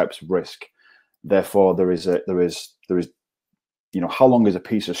different types of risk. Therefore, there is you know, how long is a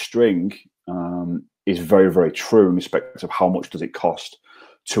piece of string is very, very true in respect of how much does it cost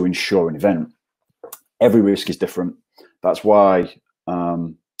to insure an event. Every risk is different. That's why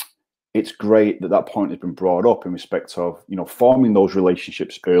it's great that point has been brought up in respect of, you know, forming those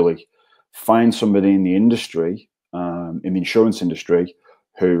relationships early. Find somebody in the industry, in the insurance industry,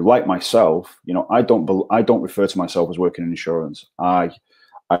 who, like myself, you know, I don't refer to myself as working in insurance. I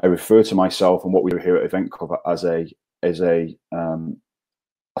refer to myself and what we do here at EventCover as a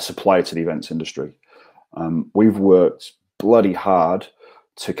supplier to the events industry. We've worked bloody hard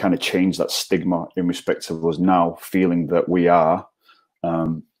to kind of change that stigma in respect of us now feeling that we are,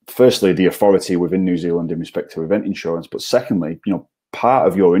 firstly, the authority within New Zealand in respect to event insurance, but secondly, you know, part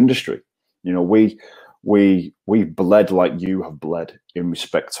of your industry. You know, we bled like you have bled in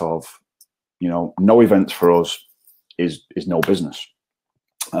respect of, you know, no events for us is no business.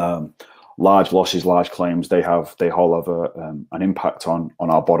 Large losses, large claims, they all have an impact on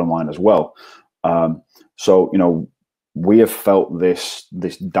our bottom line as well. So, you know, we have felt this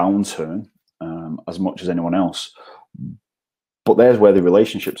downturn as much as anyone else. But there's where the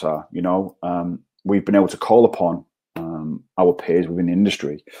relationships are. You know, we've been able to call upon our peers within the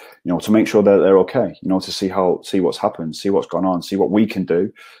industry, you know, to make sure that they're okay. You know, to see what's happened, see what's gone on, see what we can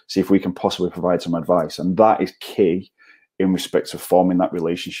do, see if we can possibly provide some advice, and that is key in respect of forming that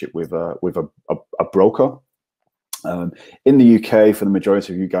relationship with a broker. In the UK, for the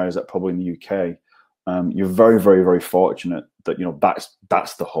majority of you guys that are probably in the UK, you're very, very, very fortunate that, you know, that's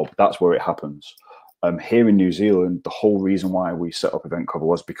the hub, that's where it happens. Here in New Zealand, the whole reason why we set up EventCover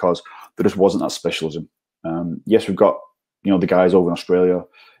was because there just wasn't that specialism. Yes, we've got, you know, the guys over in Australia.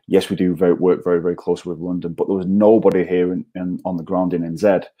 Yes, we do work very, very closely with London, but there was nobody here on the ground in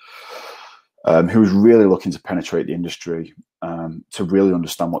NZ who was really looking to penetrate the industry, to really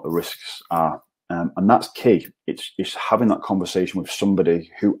understand what the risks are. And that's key. It's having that conversation with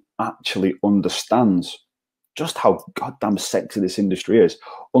somebody who actually understands just how goddamn sexy this industry is,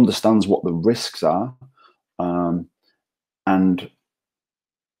 understands what the risks are, and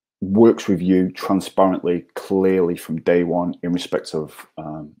works with you transparently, clearly from day one in respect of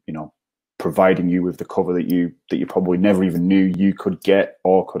providing you with the cover that you probably never even knew you could get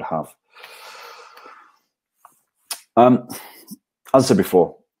or could have. As I said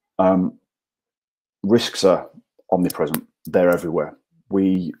before, risks are omnipresent. They're everywhere.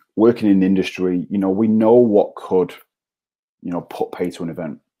 We working in the industry, we know what could, put pay to an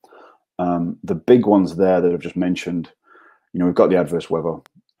event. The big ones there that I've just mentioned, we've got the adverse weather.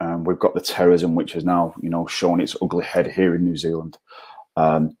 We've got the terrorism, which has now, shown its ugly head here in New Zealand.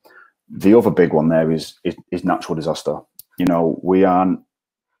 The other big one there is natural disaster. We're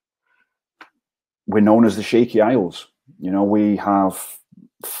known as the Shaky Isles. We have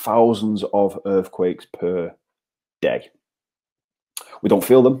thousands of earthquakes per day. We don't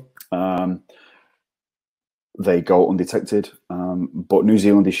feel them. They go undetected, but New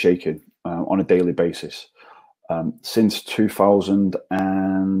Zealand is shaken on a daily basis. Since 2000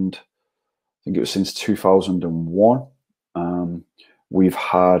 and I think it was since 2001, we've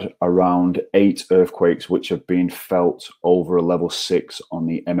had around 8 earthquakes which have been felt over a level 6 on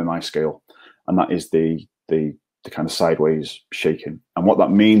the MMI scale, and that is the kind of sideways shaking. And what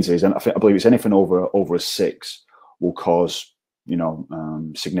that means is, and I believe it's anything over a 6 will cause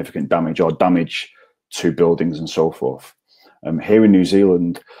significant damage or damage to buildings and so forth. Here in New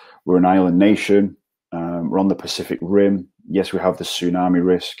Zealand, we're an island nation. We're on the Pacific Rim. Yes, we have the tsunami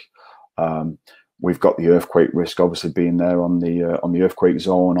risk. We've got the earthquake risk, obviously being there on the earthquake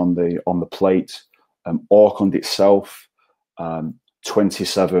zone on the plate. Auckland itself,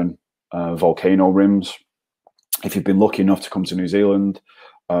 27 volcano rims. If you've been lucky enough to come to New Zealand,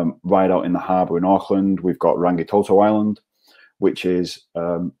 right out in the harbour in Auckland, we've got Rangitoto Island, which is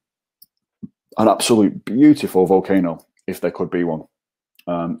an absolute beautiful volcano, if there could be one.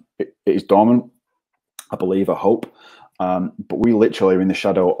 It is dormant, I believe, I hope. But we literally are in the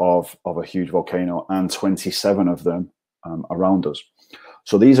shadow of a huge volcano, and 27 of them around us.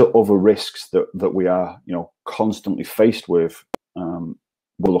 So these are other risks that we are, constantly faced with. We're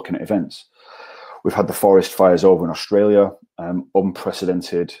looking at events. We've had the forest fires over in Australia,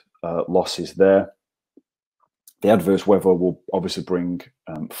 unprecedented losses there. The adverse weather will obviously bring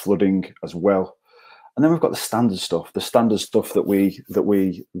flooding as well. And then we've got the standard stuff that we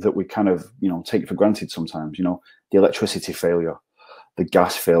kind of, take for granted sometimes, the electricity failure, the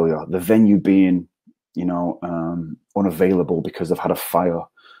gas failure, the venue being, unavailable because they've had a fire,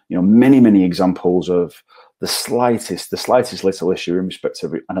 many examples of the slightest little issue in respect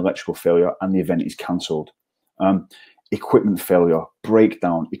of an electrical failure and the event is cancelled. Equipment failure,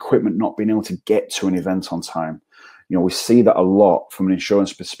 breakdown, equipment not being able to get to an event on time. We see that a lot from an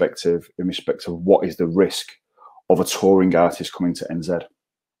insurance perspective in respect of what is the risk of a touring artist coming to NZ.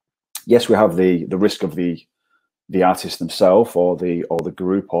 Yes, we have the risk of the artist themselves or the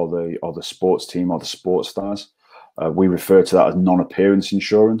group or the sports team or the sports stars. We refer to that as non-appearance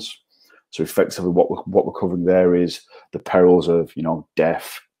insurance. So effectively what we're covering there is the perils of,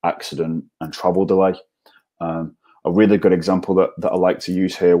 death, accident and travel delay. A really good example that I like to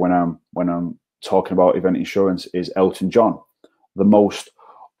use here when I'm talking about event insurance is Elton John, the most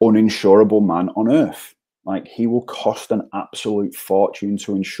uninsurable man on earth. Like, he will cost an absolute fortune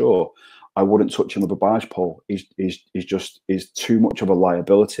to insure. I wouldn't touch him with a barge pole. He's too much of a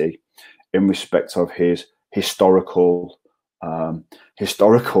liability in respect of his historical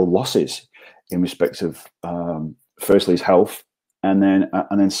losses in respect of firstly his health, and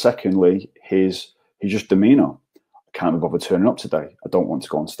then secondly his just demeanor. I can't be bothered turning up today. I don't want to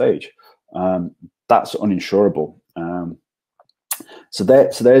go on stage. That's uninsurable. So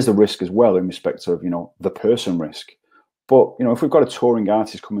there's the risk as well in respect of the person risk. But if we've got a touring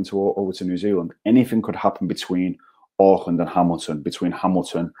artist coming over to New Zealand, anything could happen between Auckland and Hamilton, between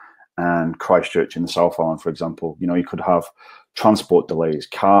Hamilton and Christchurch in the South Island, for example. You could have transport delays,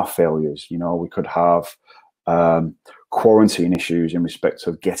 car failures. We could have quarantine issues in respect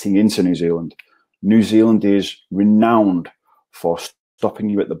of getting into New Zealand. New Zealand is renowned for stopping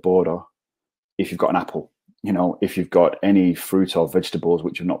you at the border if you've got an apple, if you've got any fruit or vegetables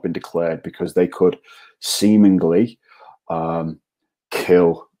which have not been declared, because they could seemingly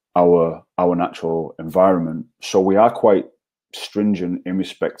kill our natural environment. So we are quite stringent in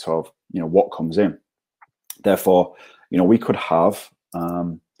respect of what comes in. Therefore, we could have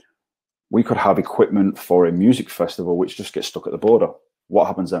equipment for a music festival which just gets stuck at the border. What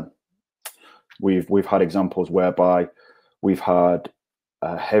happens then? We've had examples whereby we've had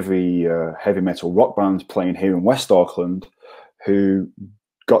heavy metal rock bands playing here in West Auckland who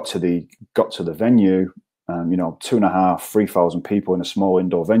got to the venue, 2,500, 3,000 people in a small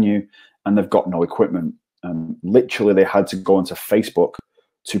indoor venue, and they've got no equipment. Literally, they had to go onto Facebook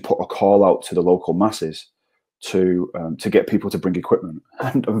to put a call out to the local masses to get people to bring equipment.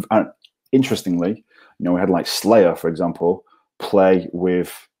 And interestingly, we had like Slayer, for example, play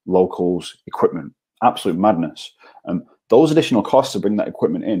with locals' equipment. Absolute madness. Those additional costs to bring that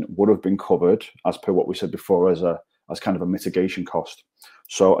equipment in would have been covered, as per what we said before, as kind of a mitigation cost.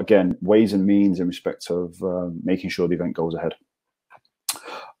 So again, ways and means in respect of making sure the event goes ahead.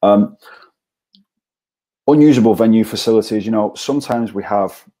 Unusable venue facilities. Sometimes we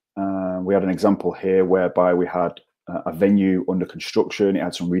had an example here whereby we had a venue under construction. It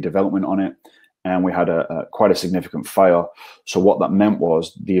had some redevelopment on it, and we had quite a significant fire. So what that meant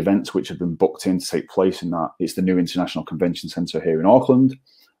was the events which had been booked in to take place in that, it's the new International Convention Centre here in Auckland,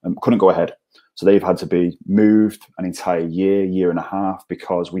 couldn't go ahead. So they've had to be moved an entire year and a half,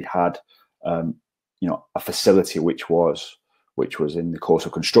 because we had a facility which was in the course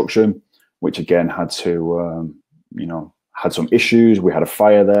of construction, which again had to had some issues. We had a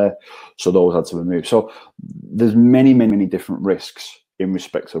fire there, so those had to be moved. So there's many different risks in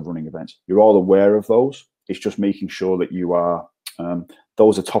respect of running events. You're all aware of those. It's just making sure that you are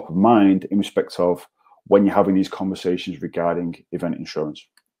those are top of mind in respect of when you're having these conversations regarding event insurance.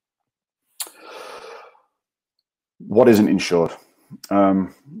 What isn't insured?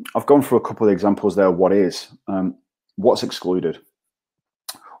 I've gone through a couple of examples there. What is? What's excluded?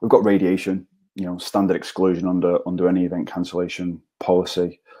 We've got radiation, standard exclusion under any event cancellation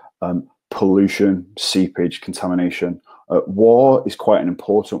policy. Pollution, seepage, contamination. War is quite an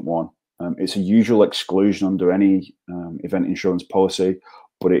important one. It's a usual exclusion under any event insurance policy,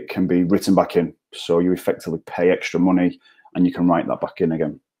 but it can be written back in. So you effectively pay extra money and you can write that back in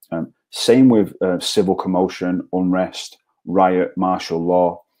again. Same with civil commotion, unrest, riot, martial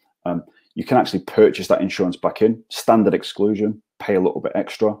law. You can actually purchase that insurance back in, standard exclusion, pay a little bit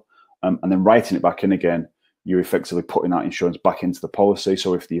extra, and then writing it back in again, you're effectively putting that insurance back into the policy.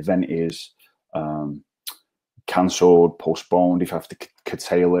 So if the event is cancelled, postponed, if you have to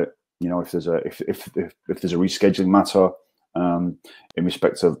curtail it, if there's a rescheduling matter in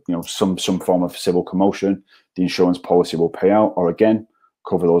respect of some form of civil commotion, the insurance policy will pay out, or again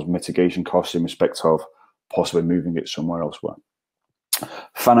cover those mitigation costs in respect of possibly moving it somewhere elsewhere.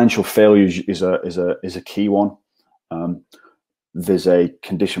 Financial failure is a key one. There's a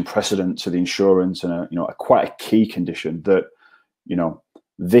condition precedent to the insurance, and quite a key condition that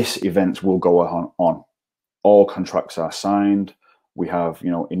this event will go on. All contracts are signed. We have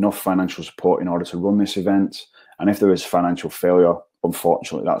enough financial support in order to run this event, and if there is financial failure,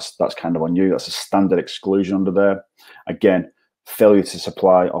 unfortunately, that's kind of on you. That's a standard exclusion under there. Again, failure to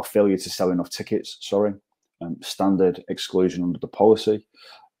supply or failure to sell enough tickets. Standard exclusion under the policy.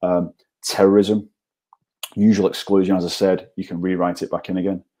 Terrorism, usual exclusion. As I said, you can rewrite it back in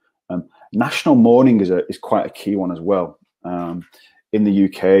again. National mourning is quite a key one as well. In the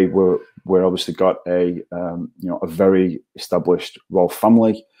UK, we're obviously got a very established royal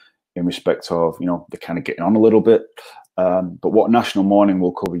family in respect of they're kind of getting on a little bit. But what national mourning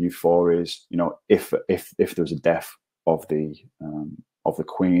will cover you for is if there's a death of the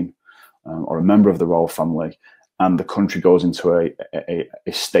Queen or a member of the royal family, and the country goes into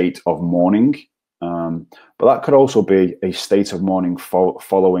a state of mourning. But that could also be a state of mourning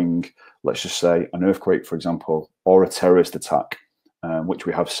following, let's just say, an earthquake, for example, or a terrorist attack, which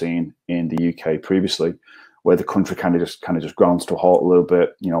we have seen in the UK previously, where the country kind of just grounds to a halt a little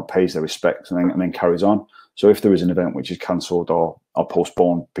bit, pays their respects and then carries on. So if there is an event which is cancelled or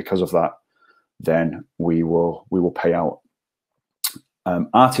postponed because of that, then we will pay out.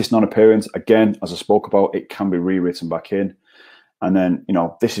 Artist non-appearance, again, as I spoke about, it can be rewritten back in. And then,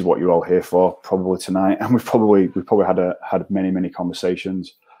 this is what you're all here for, probably tonight, and we've probably had many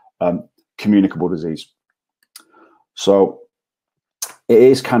conversations. Communicable disease. So it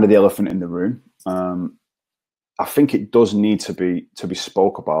is kind of the elephant in the room. I think it does need to be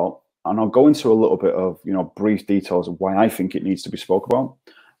spoke about, and I'll go into a little bit of brief details of why I think it needs to be spoke about.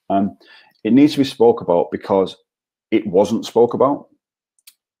 It needs to be spoke about because it wasn't spoke about.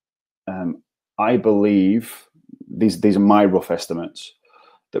 I believe, these are my rough estimates,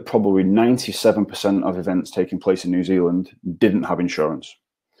 that probably 97% of events taking place in New Zealand didn't have insurance.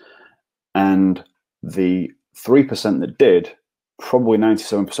 And the 3% that did, probably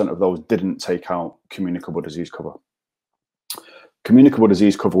 97% of those didn't take out communicable disease cover. Communicable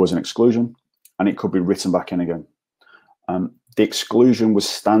disease cover was an exclusion, and it could be written back in again. The exclusion was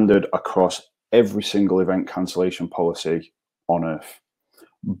standard across every single event cancellation policy on Earth.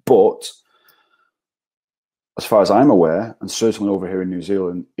 But as far as I'm aware, and certainly over here in New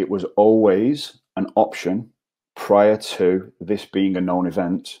Zealand, it was always an option prior to this being a known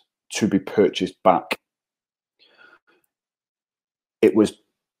event to be purchased back. It was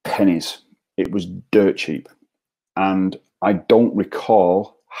pennies. It was dirt cheap. And I don't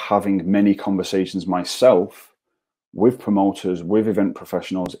recall having many conversations myself with promoters, with event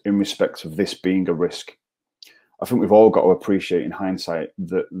professionals in respect of this being a risk. I think we've all got to appreciate in hindsight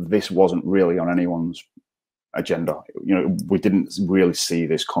that this wasn't really on anyone's agenda. You know, we didn't really see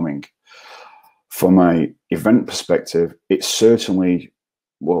this coming. From an event perspective, it certainly,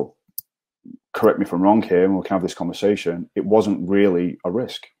 well, correct me if I'm wrong here, and we can have this conversation, it wasn't really a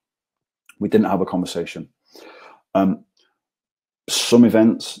risk. We didn't have a conversation. Some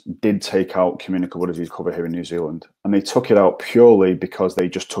events did take out communicable disease cover here in New Zealand, and they took it out purely because they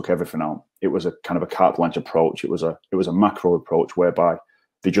just took everything out. It was a kind of a carte blanche approach. It was a macro approach whereby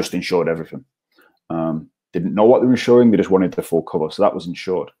they just insured everything. Didn't know what they were insuring. They just wanted the full cover, so that was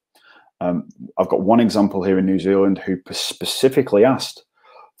insured. I've got one example here in New Zealand who specifically asked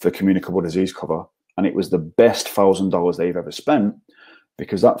for communicable disease cover, and it was the best $1,000 they've ever spent,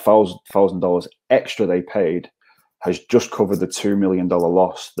 because that $1,000 extra they paid has just covered the $2 million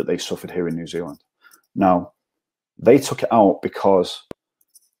loss that they suffered here in New Zealand. Now, they took it out because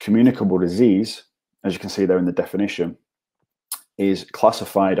communicable disease, as you can see there in the definition, is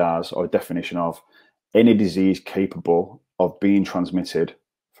classified as, or a definition of, any disease capable of being transmitted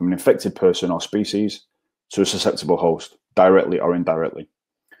from an infected person or species to a susceptible host, directly or indirectly.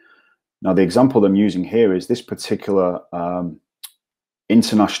 Now, the example I'm using here is this particular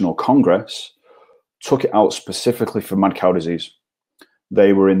international congress took it out specifically for mad cow disease.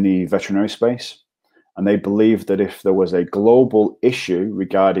 They were in the veterinary space, and they believed that if there was a global issue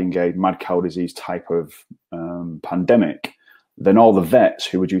regarding a mad cow disease type of pandemic, then all the vets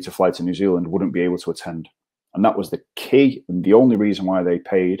who were due to fly to New Zealand wouldn't be able to attend. And that was the key and the only reason why they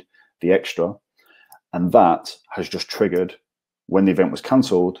paid the extra. And that has just triggered when the event was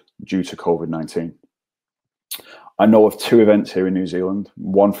cancelled due to COVID-19. I know of 2 events here in New Zealand,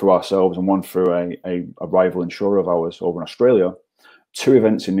 one through ourselves and one through a rival insurer of ours over in Australia, 2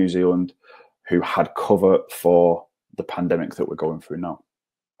 events in New Zealand who had cover for the pandemic that we're going through now.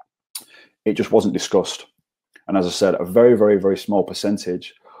 It just wasn't discussed. And as I said, a very, very, very small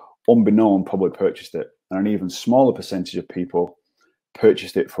percentage, unbeknown, probably purchased it. And an even smaller percentage of people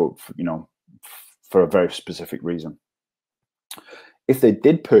purchased it for a very specific reason. If they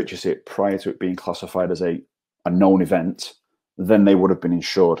did purchase it prior to it being classified as a known event, then they would have been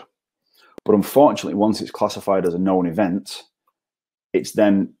insured. But unfortunately, once it's classified as a known event, it's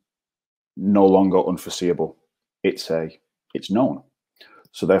then no longer unforeseeable. It's known.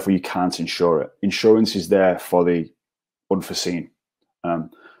 So therefore, you can't insure it. Insurance is there for the unforeseen.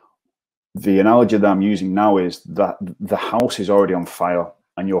 The analogy that I'm using now is that the house is already on fire,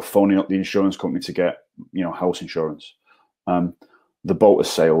 and you're phoning up the insurance company to get, house insurance. The boat has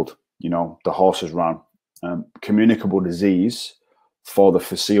sailed. The horse has run. Communicable disease for the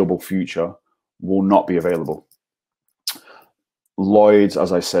foreseeable future will not be available. Lloyd's,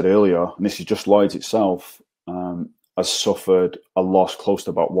 as I said earlier, and this is just Lloyd's itself, has suffered a loss close to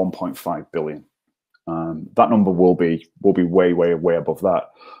about 1.5 billion. That number will be way, way, way above that.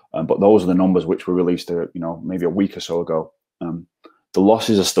 But those are the numbers which were released, maybe a week or so ago. The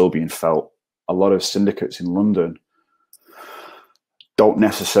losses are still being felt. A lot of syndicates in London don't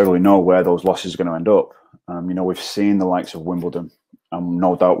necessarily know where those losses are going to end up. We've seen the likes of Wimbledon.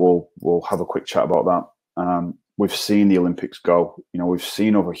 No doubt we'll have a quick chat about that. We've seen the Olympics go. We've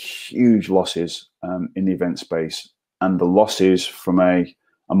seen over huge losses in the event space, and the losses from a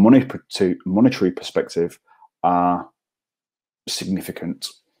monetary perspective are significant.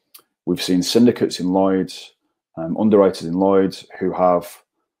 We've seen syndicates in Lloyd's, underwriters in Lloyd's who have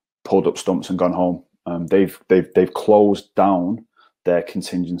pulled up stumps and gone home. They've closed down their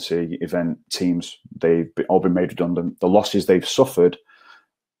contingency event teams. They've all been made redundant. The losses they've suffered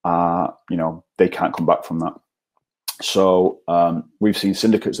are, they can't come back from that. So we've seen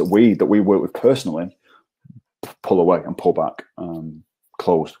syndicates that we work with personally pull away and pull back,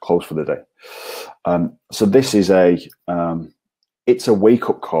 close for the day. So this is it's a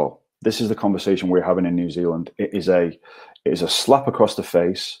wake-up call. This is the conversation we're having in New Zealand. It is a slap across the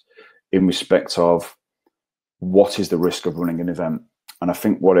face in respect of what is the risk of running an event. And I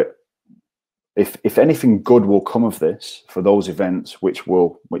think if anything good will come of this for those events, which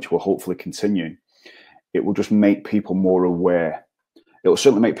will hopefully continue, it will just make people more aware. It will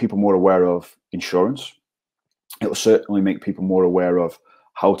certainly make people more aware of insurance. It will certainly make people more aware of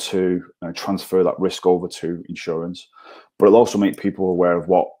how to transfer that risk over to insurance. But it'll also make people aware of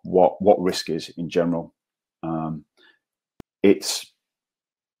what risk is in general. It's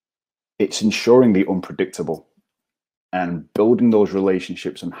ensuring the unpredictable and building those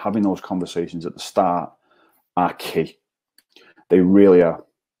relationships and having those conversations at the start are key. They really are.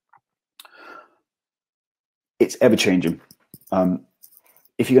 it's ever changing.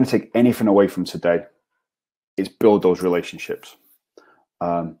 If you're going to take anything away from today, it's build those relationships.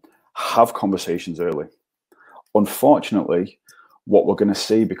 Have conversations early. Unfortunately, what we're going to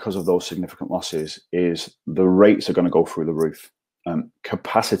see because of those significant losses is the rates are going to go through the roof.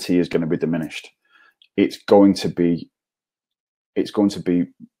 Capacity is going to be diminished. It's going to be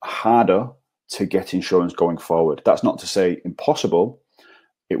harder to get insurance going forward. That's not to say impossible.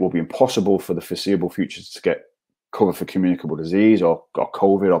 It will be impossible for the foreseeable future to get cover for communicable disease or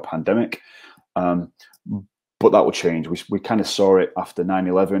COVID or pandemic. But that will change. We kind of saw it after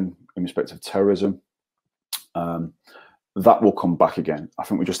 9/11 in respect of terrorism. That will come back again. I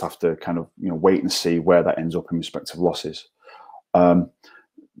think we just have to kind of wait and see where that ends up in respect of losses.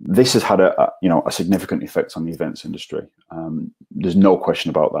 This has had a significant effect on the events industry. There's no question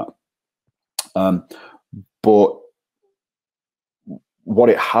about that. But what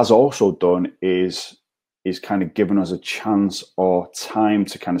it has also done is kind of given us a chance or time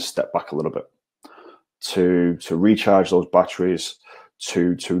to kind of step back a little bit, to recharge those batteries,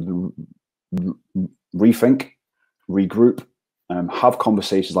 to rethink, regroup, have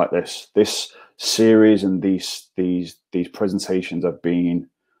conversations like this. This series and these presentations have been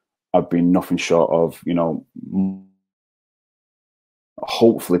nothing short of,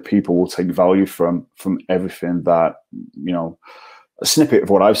 hopefully people will take value from everything that, a snippet of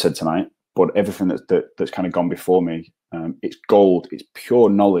what I've said tonight, but everything that's kind of gone before me. It's gold, it's pure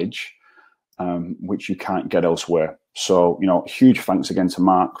knowledge, which you can't get elsewhere. So, huge thanks again to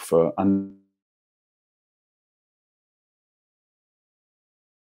Mark for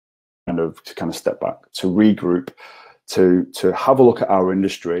to kind of step back, to regroup, to have a look at our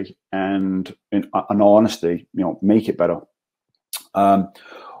industry, and in all honesty, make it better.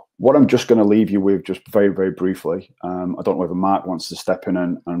 What I'm just going to leave you with, just very, very briefly, I don't know whether Mark wants to step in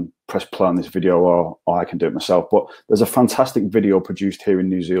and press play on this video, or I can do it myself, but there's a fantastic video produced here in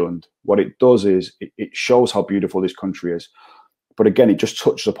New Zealand. What it does is it shows how beautiful this country is. But again, it just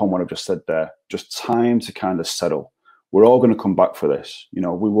touches upon what I've just said there, just time to kind of settle. We're all going to come back for this. We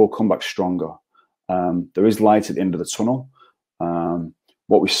will come back stronger. There is light at the end of the tunnel.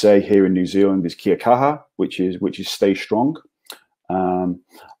 What we say here in New Zealand is kia kaha, which is stay strong.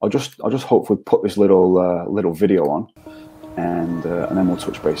 I'll just hopefully put this little video on, and then we'll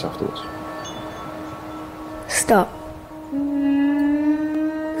touch base afterwards. Stop.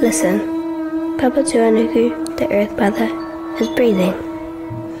 Listen. Papa Tuanuku, the Earth Mother, is breathing.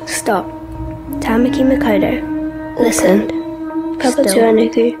 Stop. Tamaki Makoto. Listen. Papa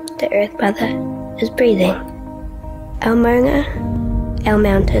Tuanuku, the Earth Mother, is breathing. Our maunga, our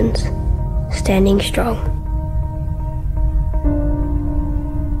mountains, standing strong.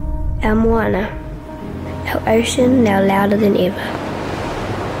 Our moana, our ocean now louder than ever.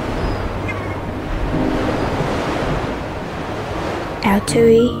 Our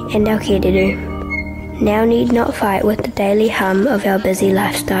tui and our kiriru now need not fight with the daily hum of our busy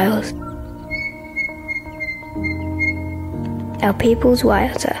lifestyles. Our people's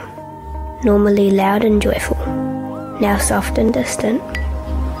waiata, normally loud and joyful, now soft and distant,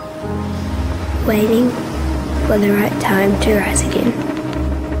 waiting for the right time to rise again.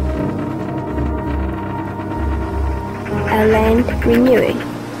 Our land renewing,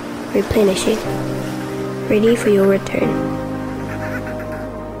 replenishing, ready for your return.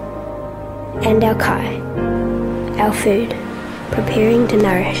 And our kai, our food, preparing to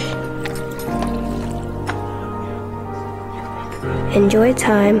nourish. Enjoy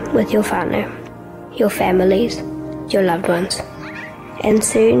time with your whānau, your families, your loved ones, and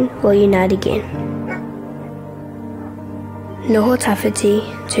soon we'll unite again. Noho tawhiti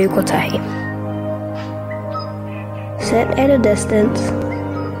tū kotahi. Sit at a distance,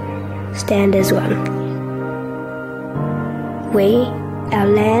 stand as one. We, our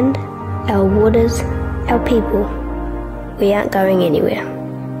land, our waters, our people, we aren't going anywhere.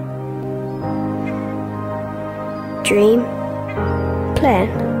 Dream, plan.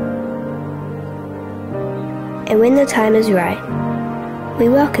 And when the time is right, we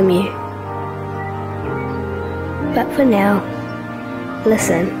welcome you. But for now,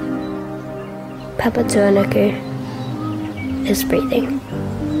 listen. Papa Tuanuku is breathing.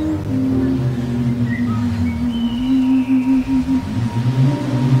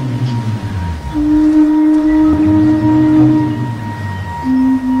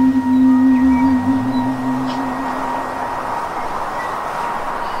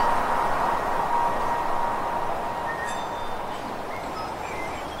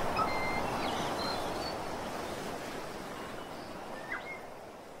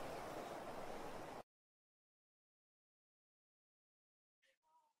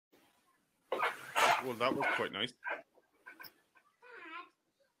 Well, that was quite nice.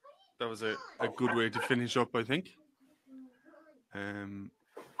 That was a good way to finish up, I think.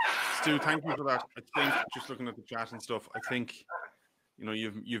 Stu, thank you for that. I think, just looking at the chat and stuff, I think, you know,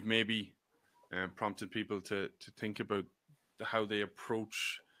 you've maybe prompted people to think about how they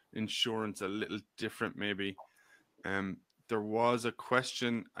approach insurance a little different, maybe. There was a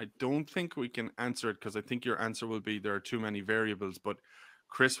question. I don't think we can answer it because I think your answer will be there are too many variables, but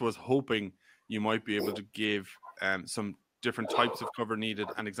Chris was hoping you might be able to give some different types of cover needed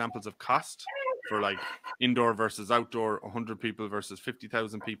and examples of cost for like indoor versus outdoor, 100 people versus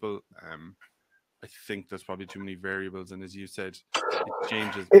 50,000 people. I think there's probably too many variables, and as you said, it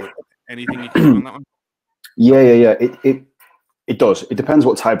changes. But anything you can do on that one? Yeah. It does. It depends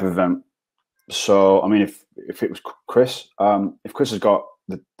what type of event. So, I mean, if it was Chris, if Chris has got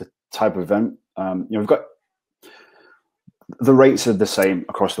the type of event, you know, we've got the rates are the same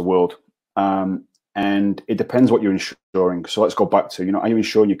across the world, and it depends what you're insuring. So let's go back to, you know, are you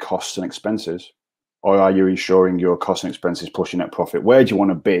insuring your costs and expenses, or are you insuring your costs and expenses plus your net profit? Where do you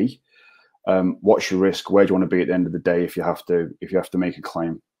want to be? What's your risk? Where do you want to be at the end of the day if you have to make a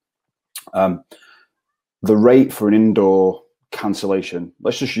claim? The rate for an indoor cancellation,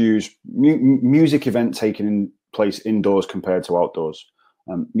 let's just use music event taking place indoors compared to outdoors.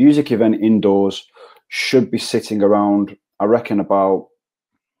 Music event indoors should be sitting around, I reckon, about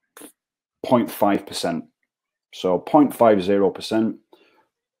 0.5%. So 0.50%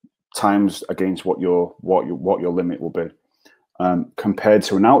 times against what your limit will be. Compared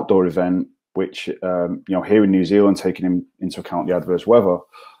to an outdoor event, which you know, here in New Zealand, taking into account the adverse weather,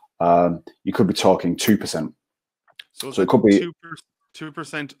 you could be talking 2%. So it could be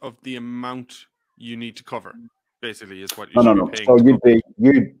 2% of the amount you need to cover. Basically, is what you should be paying. So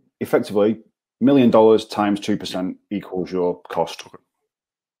you'd effectively $1 million times 2% equals your cost. Okay.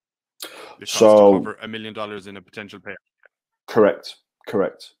 The cost to cover $1 million in a potential payout.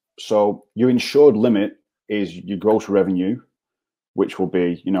 Correct. So your insured limit is your gross revenue, which will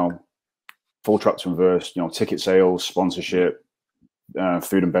be, you know, full tractor and verse, you know, ticket sales, sponsorship,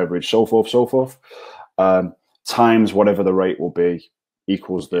 food and beverage, so forth, times whatever the rate will be,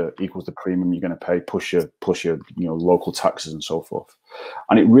 equals the premium you're going to pay, plus your you know, local taxes and so forth.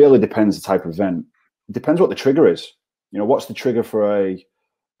 And it really depends the type of event. It depends what the trigger is. You know, what's the trigger for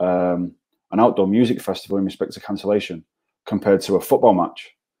an outdoor music festival in respect to cancellation compared to a football match?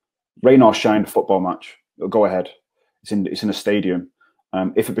 Rain or shine, football match, it'll go ahead. It's in a stadium.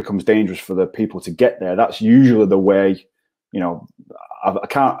 If it becomes dangerous for the people to get there, that's usually the way. You know, I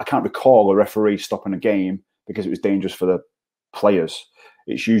can't recall a referee stopping a game because it was dangerous for the players.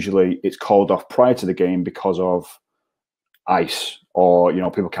 It's called off prior to the game because of ice, or, you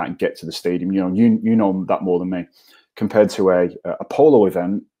know, people can't get to the stadium. You know that more than me. Compared to a polo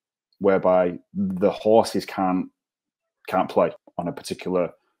event whereby the horses can't play on a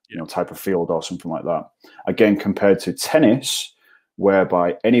particular, you know, type of field or something like that. Again, compared to tennis,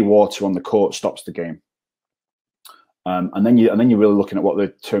 whereby any water on the court stops the game. And then you're really looking at what the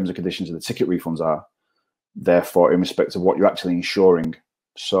terms and conditions of the ticket refunds are, therefore, in respect of what you're actually insuring.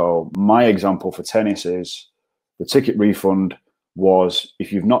 So my example for tennis is the ticket refund was,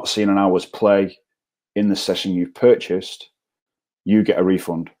 if you've not seen an hour's play in the session you've purchased, you get a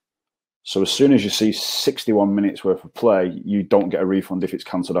refund. So as soon as you see 61 minutes worth of play, you don't get a refund if it's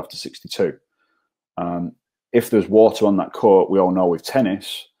cancelled after 62. If there's water on that court, we all know with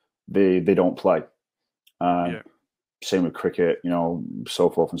tennis, they don't play. Same with cricket, you know, so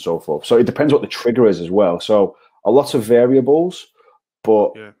forth and so forth. So it depends what the trigger is as well. So a lot of variables,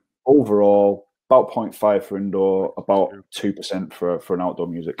 but overall, about 0.5 for indoor, about 2% for an outdoor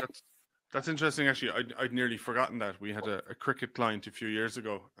music. That's interesting, actually. I'd nearly forgotten that. We had a cricket client a few years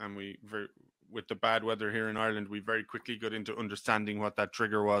ago, and with the bad weather here in Ireland, we very quickly got into understanding what that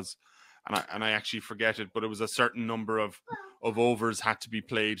trigger was. And I actually forget it, but it was a certain number of overs had to be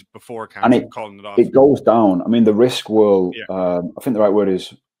played before calling it off. It goes down. I mean, the risk will, I think the right word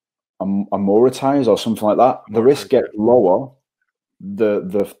is amortize or something like that. The risk gets lower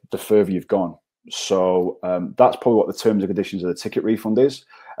the further you've gone. So that's probably what the terms and conditions of the ticket refund is.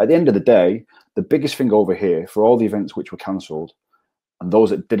 At the end of the day, the biggest thing over here for all the events which were cancelled and those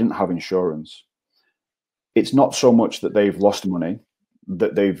that didn't have insurance, it's not so much that they've lost money,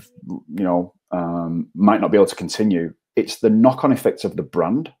 that they've, you know, might not be able to continue. It's the knock-on effects of the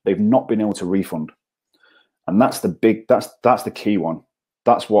brand. They've not been able to refund, and that's the key one.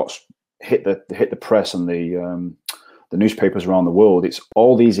 That's what's hit the press and the newspapers around the world. It's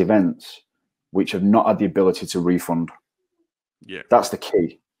all these events which have not had the ability to refund. Yeah, that's the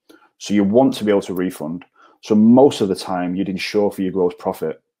key. So you want to be able to refund. So most of the time, you'd insure for your gross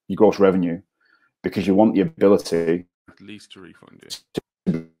profit, your gross revenue. because you want the ability at least to refund you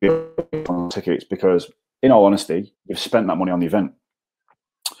to be able to refund tickets, because in all honesty, you've spent that money on the event.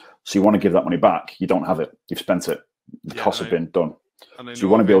 So you want to give that money back. You don't have it. You've spent it. The costs have been done. So you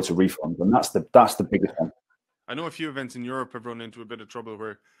want to be able to refund, and that's the biggest one. I know a few events in Europe have run into a bit of trouble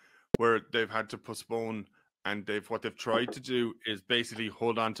where they've had to postpone, and what they've tried to do is basically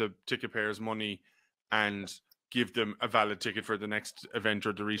hold on to ticket payers' money and give them a valid ticket for the next event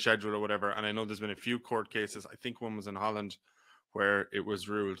or the reschedule or whatever. And I know there's been a few court cases. I think one was in Holland where it was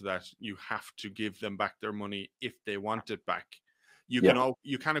ruled that you have to give them back their money if they want it back. You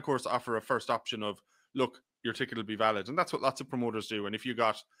can of course offer a first option of, look, your ticket will be valid, and that's what lots of promoters do. And if you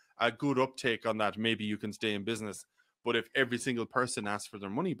got a good uptake on that, maybe you can stay in business. But if every single person asked for their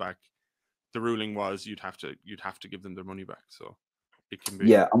money back, the ruling was you'd have to give them their money back. So it can be.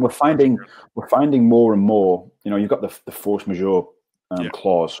 Yeah, and we're finding more and more. You know, you've got the force majeure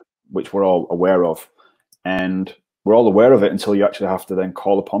clause, which we're all aware of, and we're all aware of it until you actually have to then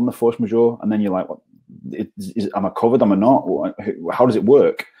call upon the force majeure, and then you're like, "What? Am I covered? Am I not? How does it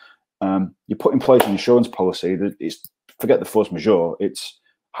work?" You put in place an insurance policy that is, forget the force majeure. It's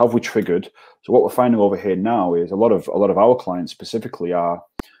have we triggered? So what we're finding over here now is a lot of our clients specifically are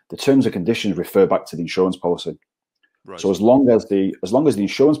the terms and conditions refer back to the insurance policy. Right. So as long as the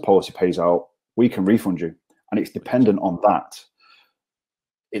insurance policy pays out, we can refund you, and it's dependent on that.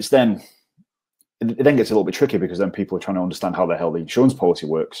 It then gets a little bit tricky, because then people are trying to understand how the hell the insurance policy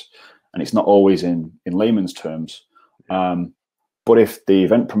works, and it's not always in layman's terms. But if the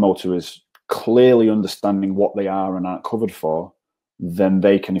event promoter is clearly understanding what they are and aren't covered for, then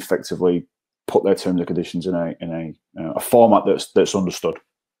they can effectively put their terms and conditions in a format that's understood.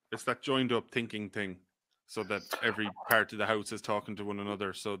 It's that joined up thinking thing, so that every part of the house is talking to one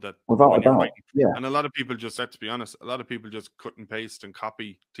another, so that without a doubt, And a lot of people just, to be honest, a lot of people just cut and paste and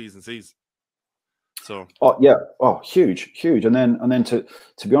copy T's and C's. So huge. And then to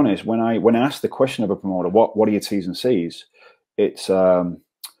be honest, when I ask the question of a promoter, what are your T's and C's? It's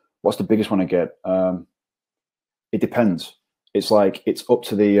what's the biggest one I get? It depends. It's like it's up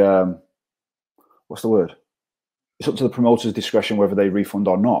to the what's the word? It's up to the promoter's discretion whether they refund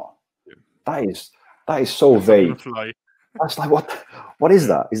or not. Yeah. That is so vague. That's like what is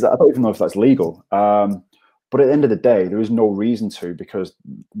that? Is that, I don't even know if that's legal. But at the end of the day, there is no reason to, because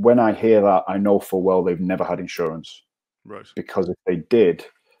when I hear that, I know full well they've never had insurance. Right. Because if they did,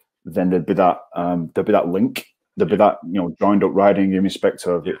 then there'd be that link. There'd be that, joined up riding in respect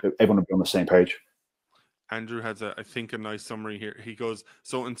of everyone would be on the same page. Andrew has I think a nice summary here. He goes,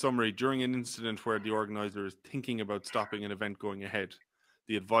 so in summary, during an incident where the organizer is thinking about stopping an event going ahead,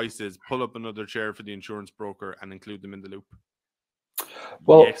 the advice is pull up another chair for the insurance broker and include them in the loop.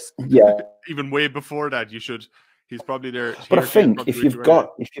 Well, yes. Yeah. Even way before that, you should. He's probably there. But I think if you've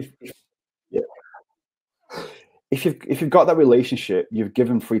got that relationship, you've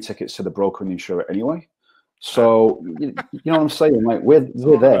given free tickets to the broker and the insurer anyway. So you know what I'm saying? Like we're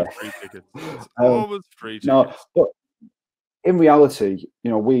there. Free tickets. It's always free tickets. No, but in reality,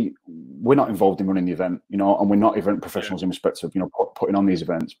 we're not involved in running the event, and we're not event professionals in respect of putting on these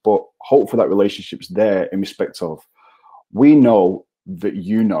events. But hopefully that relationship's there in respect of, we know that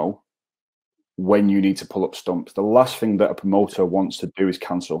when you need to pull up stumps. The last thing that a promoter wants to do is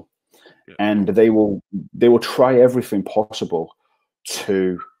cancel, and they will try everything possible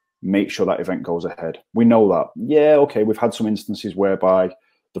to make sure that event goes ahead. We know that. Yeah, okay, we've had some instances whereby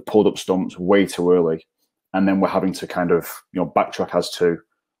they pulled up stumps way too early, and then we're having to kind of backtrack as to,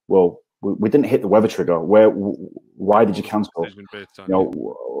 well, we didn't hit the weather trigger. Why did you cancel?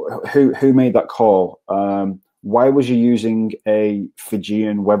 Who made that call? Why was you using a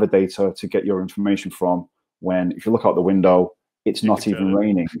Fijian weather data to get your information from, when if you look out the window, it's not even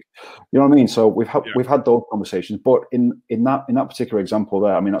raining? You know what I mean? So we've had those conversations. But in that particular example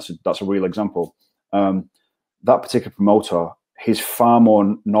there, I mean, that's a real example. That particular promoter, he's far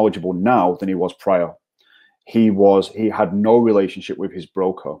more knowledgeable now than he was prior. He had no relationship with his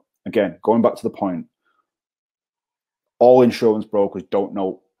broker. Again, going back to the point, all insurance brokers don't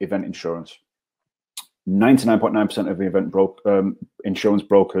know event insurance. 99.9% of the event insurance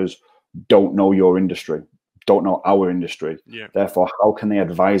brokers don't know your industry, don't know our industry. Yeah. Therefore, how can they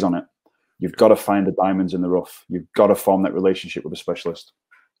advise on it? You've got to find the diamonds in the rough. You've got to form that relationship with a specialist.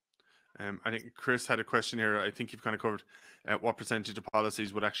 I think Chris had a question here. I think you've kind of covered what percentage of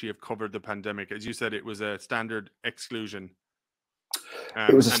policies would actually have covered the pandemic. As you said, it was a standard exclusion.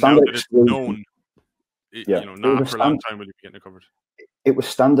 It was a standard exclusion. Not for a long time will you be getting it covered. It was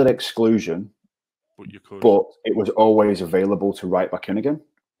standard exclusion. But it was always available to write back in again.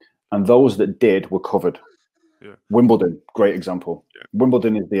 And those that did were covered. Yeah. Wimbledon, great example. Yeah.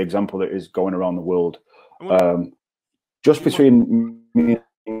 Wimbledon is the example that is going around the world. Just you between me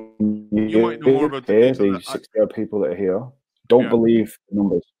you might know more about the here, detail. the 60-odd people that are here, don't believe the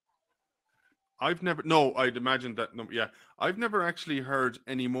numbers. I've never, no, I'd imagine that, I've never actually heard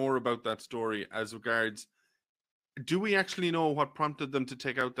any more about that story as regards, do we actually know what prompted them to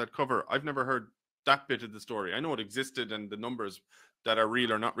take out that cover? I've never heard that bit of the story. I know it existed and the numbers that are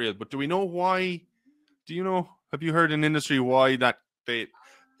real or not real, but do we know why? Do you know, have you heard in industry why that they,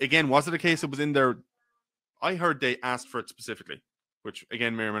 again, was it a case it was in their, I heard they asked for it specifically, which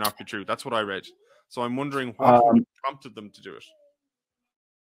again may or may not be true. That's what I read. So I'm wondering what would have prompted them to do it.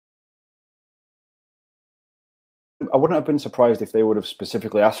 I wouldn't have been surprised if they would have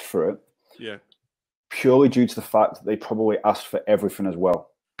specifically asked for it. Yeah. Purely due to the fact that they probably asked for everything as well.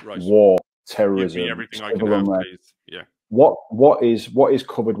 Right. War, terrorism, give me everything I can have, please. Yeah. What is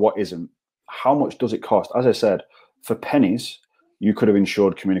covered, what isn't? How much does it cost? As I said, for pennies, you could have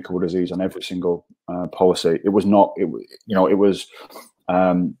insured communicable disease on every single policy. It was not. It was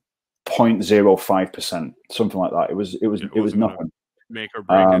 0.05%, something like that. It was nothing. Make or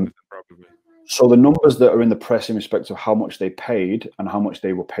break anything, probably. So the numbers that are in the press in respect of how much they paid and how much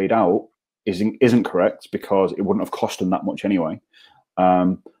they were paid out isn't correct, because it wouldn't have cost them that much anyway.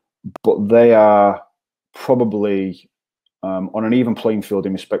 But they are probably on an even playing field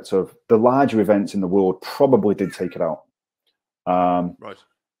in respect of the larger events in the world probably did take it out. Right.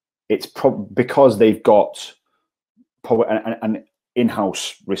 It's because they've got probably an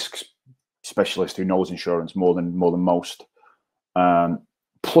in-house risk specialist who knows insurance more than most.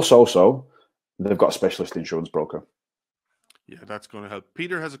 Plus also, they've got a specialist insurance broker. Yeah, that's going to help.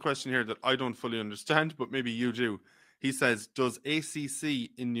 Peter has a question here that I don't fully understand, but maybe you do. He says, does ACC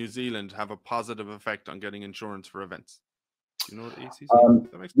in New Zealand have a positive effect on getting insurance for events? Do you know what ACC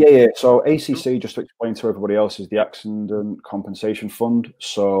is? Yeah. So ACC, just to explain to everybody else, is the Accident Compensation Fund.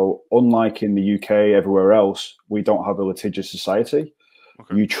 So unlike in the UK, everywhere else, we don't have a litigious society.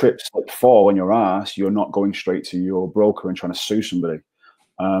 Okay. You trip, slip, fall on your ass, you're not going straight to your broker and trying to sue somebody.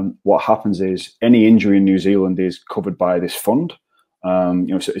 What happens is any injury in New Zealand is covered by this fund.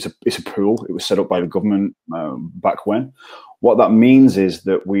 It's a pool. It was set up by the government back when. What that means is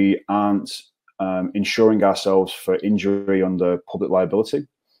that we aren't insuring ourselves for injury under public liability,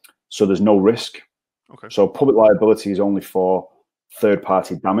 so there's no risk. Okay. So public liability is only for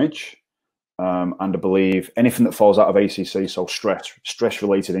third-party damage, and I believe anything that falls out of ACC, so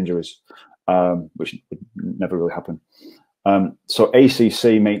stress-related injuries, which would never really happen. So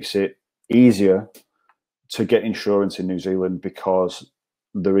ACC makes it easier to get insurance in New Zealand because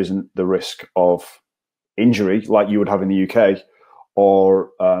there isn't the risk of injury like you would have in the UK or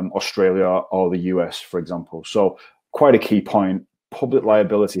Australia or the US, for example. So quite a key point. Public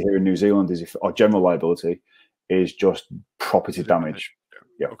liability here in New Zealand or general liability is just property damage.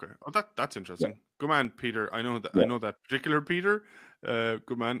 Yeah. Okay. Oh, that's interesting. Yeah. Good man, Peter. I know that. Yeah. I know that particular Peter.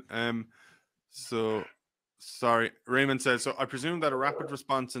 Good man. So. Sorry, Raymond says, so I presume that a rapid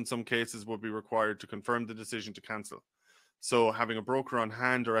response in some cases would be required to confirm the decision to cancel. So having a broker on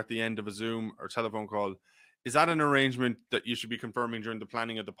hand or at the end of a Zoom or telephone call, is that an arrangement that you should be confirming during the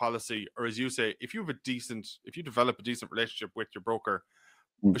planning of the policy? Or as you say, if you develop a decent relationship with your broker,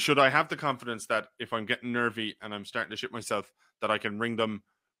 should I have the confidence that if I'm getting nervy and I'm starting to shit myself, that I can ring them,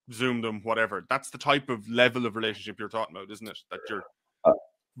 Zoom them, whatever? That's the type of level of relationship you're talking about, isn't it? That you're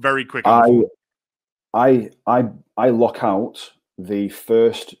very quick on the phone. I lock out the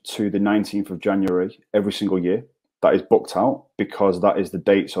 1st to the 19th of January every single year. That is booked out because that is the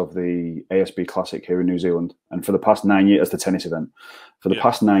dates of the ASB Classic here in New Zealand. And for the past 9 years, the tennis event. For the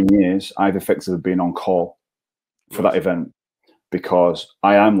past 9 years, I've effectively been on call for that event because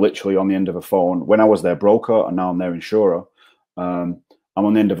I am literally on the end of a phone. When I was their broker and now I'm their insurer, I'm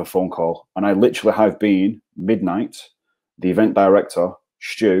on the end of a phone call. And I literally have been midnight, the event director,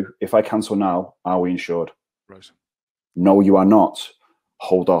 Stu, if I cancel now, are we insured? Right. No, you are not.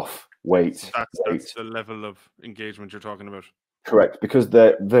 Hold off. Wait. So that's the level of engagement you're talking about. Correct, because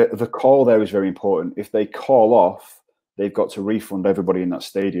the call there is very important. If they call off, they've got to refund everybody in that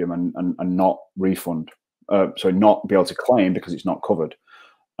stadium and not refund. Not be able to claim because it's not covered.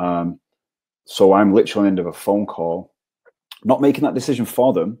 So I'm literally on the end of a phone call, not making that decision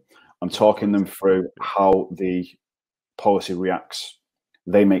for them. I'm talking them through how the policy reacts.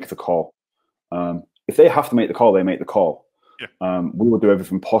 They make the call. If they have to make the call, they make the call. Yeah. We will do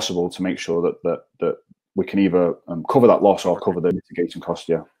everything possible to make sure that we can either cover that loss or cover the mitigation cost.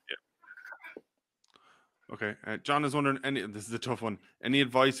 Yeah. Okay. John is wondering, this is a tough one. Any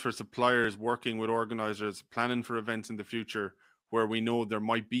advice for suppliers working with organizers, planning for events in the future where we know there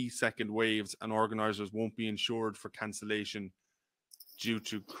might be second waves and organisers won't be insured for cancellation due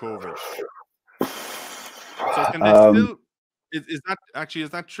to COVID? So can they still, is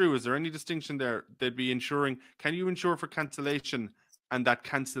that true? Is there any distinction there? They'd be insuring, can you insure for cancellation, and that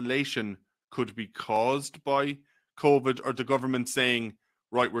cancellation could be caused by COVID, or the government saying,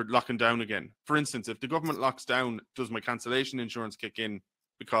 right, we're locking down again? For instance, if the government locks down, does my cancellation insurance kick in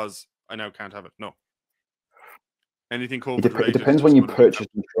because I now can't have it? No. Anything COVID related? It depends when you purchase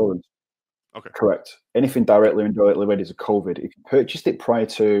insurance. Okay. Correct. Anything directly or indirectly related to COVID, if you purchased it prior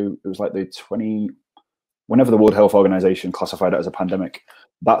to, it was like whenever the World Health Organization classified it as a pandemic,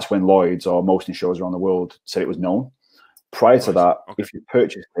 that's when Lloyd's or most insurers around the world said it was known. Prior to that, if you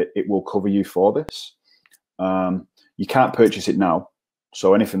purchased it, it will cover you for this. You can't purchase it now.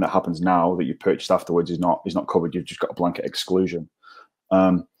 So anything that happens now that you purchased afterwards is not covered. You've just got a blanket exclusion.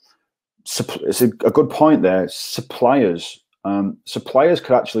 It's a good point there. Suppliers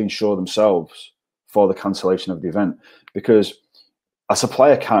could actually insure themselves for the cancellation of the event, because a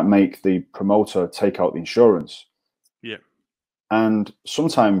supplier can't make the promoter take out the insurance. Yeah. And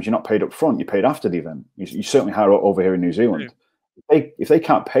sometimes you're not paid up front, you're paid after the event. You certainly are over here in New Zealand. Yeah. If they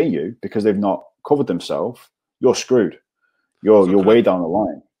can't pay you because they've not covered themselves, you're screwed. You're way down the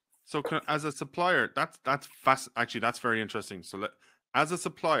line. So as a supplier, that's fast. Actually, that's very interesting. So as a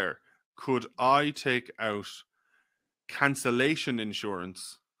supplier, could I take out cancellation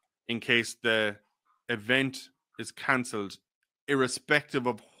insurance in case the event is cancelled, irrespective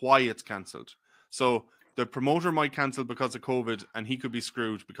of why it's cancelled? So the promoter might cancel because of COVID, and he could be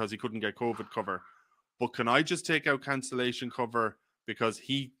screwed because he couldn't get COVID cover. But can I just take out cancellation cover because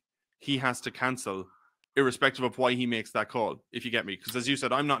he has to cancel, irrespective of why he makes that call, if you get me? Because as you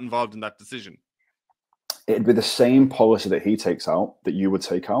said, I'm not involved in that decision. It'd be the same policy that he takes out that you would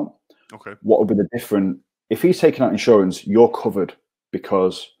take out. Okay. What would be the different? If he's taking out insurance, you're covered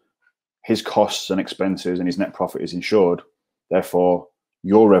because his costs and expenses and his net profit is insured. Therefore,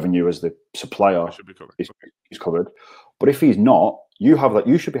 your revenue as the supplier should be covered. is covered. But if he's not, you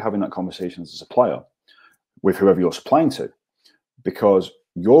should be having that conversation as a supplier with whoever you're supplying to, because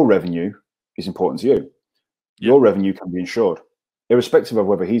your revenue is important to you. Your revenue can be insured, irrespective of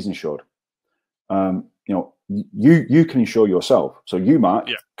whether he's insured. You can insure yourself. So you, Mark,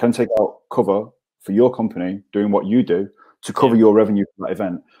 can take out cover for your company doing what you do to cover your revenue for that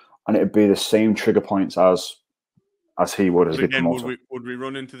event, and it'd be the same trigger points as he would as the promoter. Would we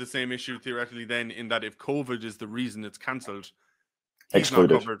run into the same issue theoretically then, in that if COVID is the reason it's cancelled, he's not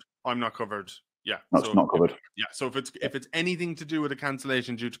covered, I'm not covered? Yeah, that's not covered. So if it's anything to do with a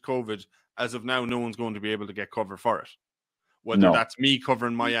cancellation due to COVID, as of now, no one's going to be able to get cover for it. Whether that's me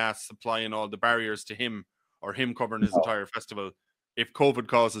covering my ass, supplying all the barriers to him, or him covering his entire festival, if COVID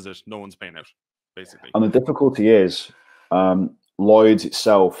causes it, no one's paying out, basically. And the difficulty is, Lloyd's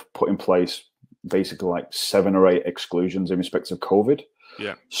itself put in place basically like 7 or 8 exclusions in respect of COVID.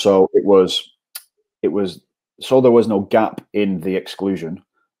 Yeah. So there was no gap in the exclusion.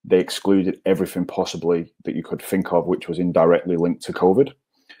 They excluded everything possibly that you could think of, which was indirectly linked to COVID.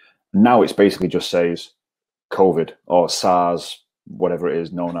 Now it's basically just says COVID or SARS, whatever it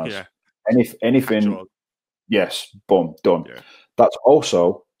is known as. Anything. Actual. Yes, boom, done. Yeah.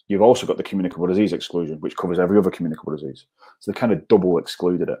 You've also got the communicable disease exclusion, which covers every other communicable disease. So they kind of double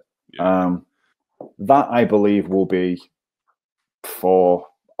excluded it. Yeah. That, I believe, will be for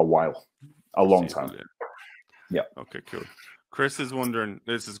a while, a long time. Yeah. Okay, cool. Chris is wondering,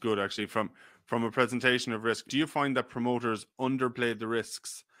 this is good actually, from a presentation of risk, do you find that promoters underplay the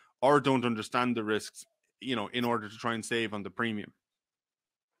risks or don't understand the risks, in order to try and save on the premium?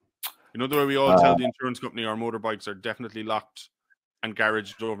 The way we all tell the insurance company our motorbikes are definitely locked and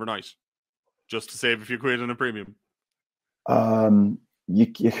garaged overnight, just to save a few quid on a premium?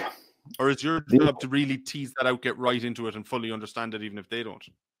 Or is your job to really tease that out, get right into it, and fully understand it, even if they don't?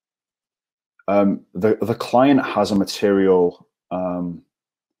 The client has a material.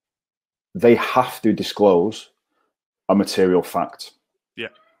 They have to disclose a material fact. Yeah.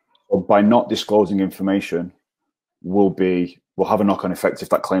 So by not disclosing information, will have a knock-on effect if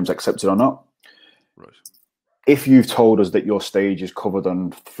that claim's accepted or not. Right. If you've told us that your stage is covered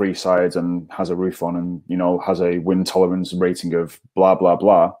on 3 sides and has a roof on and has a wind tolerance rating of blah blah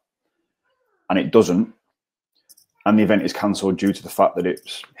blah, and it doesn't, and the event is cancelled due to the fact that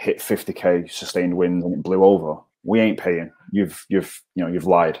it's hit 50k sustained winds and it blew over, we ain't paying. You've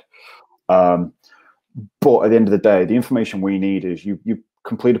lied. But at the end of the day, the information we need is you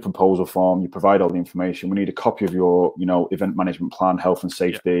complete a proposal form, you provide all the information. We need a copy of your, event management plan, health and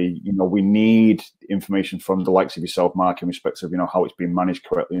safety. Yeah. We need information from the likes of yourself, Mark, in respect of, how it's being managed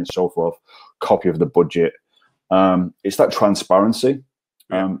correctly and so forth. Copy of the budget. It's that transparency.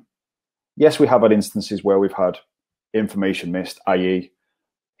 Yeah. Yes, we have had instances where we've had information missed, i.e.,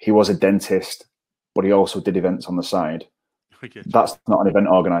 he was a dentist, but he also did events on the side. That's not an event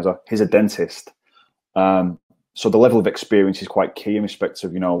organizer. He's a dentist. So the level of experience is quite key in respect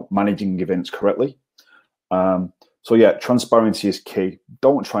of, managing events correctly. So yeah, transparency is key.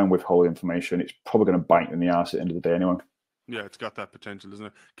 Don't try and withhold information. It's probably going to bite you in the ass at the end of the day anyway. Yeah, it's got that potential, isn't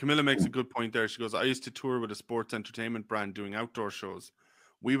it? Camilla makes a good point there. She goes, I used to tour with a sports entertainment brand doing outdoor shows.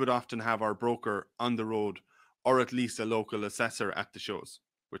 We would often have our broker on the road or at least a local assessor at the shows,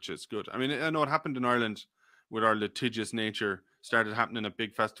 which is good. I mean, I know it happened in Ireland with our litigious nature, started happening at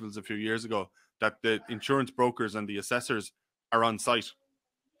big festivals a few years ago, that the insurance brokers and the assessors are on site.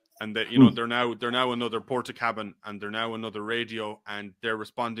 And that, they're now another porta cabin, and they're now another radio, and they're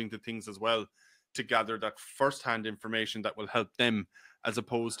responding to things as well to gather that first-hand information that will help them, as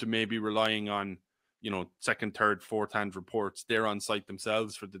opposed to maybe relying on, second, third, fourth-hand reports. They're on site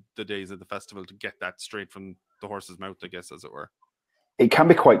themselves for the days of the festival to get that straight from the horse's mouth, I guess, as it were. It can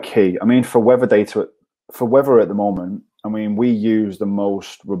be quite key. I mean, for weather data, for weather at the moment, I mean, we use the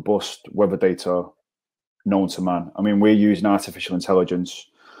most robust weather data known to man. I mean, we're using artificial intelligence.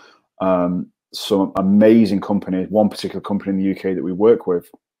 Some amazing companies, one particular company in the UK that we work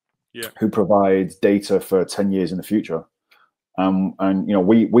with, who provides data for 10 years in the future. And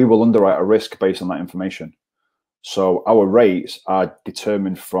we will underwrite a risk based on that information. So our rates are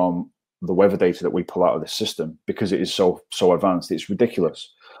determined from the weather data that we pull out of the system, because it is so advanced. It's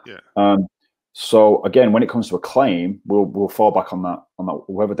ridiculous. Yeah. So again, when it comes to a claim, we'll fall back on that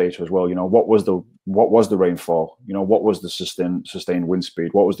weather data as well. What was the rainfall? What was the sustained wind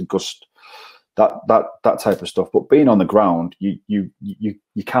speed? What was the gust? That type of stuff. But being on the ground, you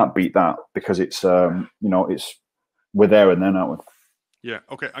can't beat that, because it's we're there and then, aren't we? Yeah.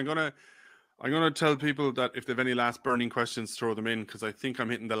 Okay. I'm gonna tell people that if they have any last burning questions, throw them in, because I think I'm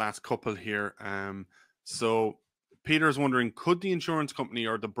hitting the last couple here. So Peter's wondering, could the insurance company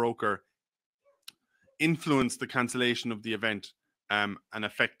or the broker influence the cancellation of the event and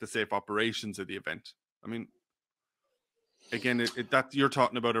affect the safe operations of the event? I mean, again, that you're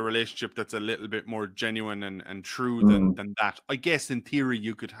talking about a relationship that's a little bit more genuine and true than that. I guess in theory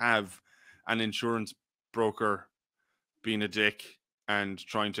you could have an insurance broker being a dick and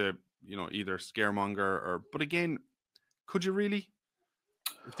trying to, either scaremonger but again, could you really?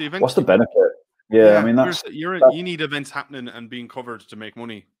 If the event, what's the benefit? Yeah, I mean, you need events happening and being covered to make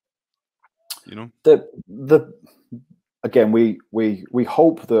money. Again, we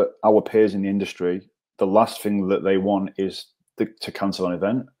hope that our peers in the industry, the last thing that they want is to cancel an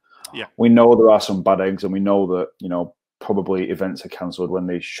event. Yeah, we know there are some bad eggs, and we know that probably events are cancelled when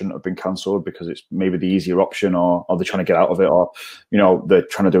they shouldn't have been cancelled, because it's maybe the easier option, or they're trying to get out of it, or they're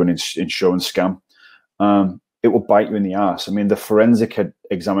trying to do an insurance scam. It will bite you in the ass. I mean, the forensic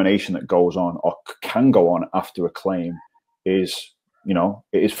examination that goes on or can go on after a claim is, it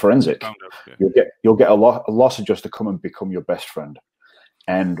is forensic. You'll get a loss adjuster come and become your best friend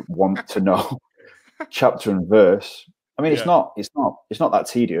and want to know chapter and verse. I mean, it's not that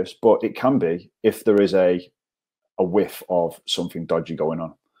tedious, but it can be if there is a whiff of something dodgy going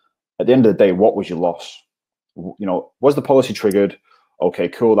on. At the end of the day, what was your loss? Was the policy triggered? Okay,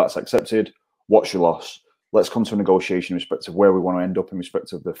 cool, that's accepted. What's your loss? Let's come to a negotiation in respect of where we want to end up in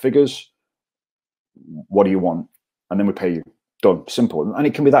respect of the figures. What do you want? And then we pay you. Done. Simple. And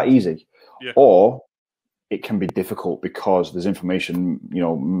it can be that easy. Yeah. Or it can be difficult because there's information,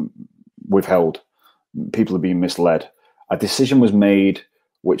 withheld. People are being misled. A decision was made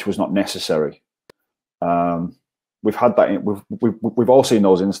which was not necessary. We've had that. We've all seen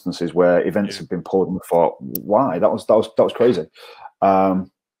those instances where events have been pulled, and we thought, why? That was crazy.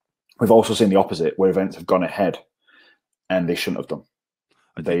 We've also seen the opposite, where events have gone ahead and they shouldn't have done.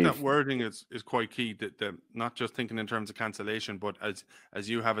 I think that wording is quite key. That not just thinking in terms of cancellation, but as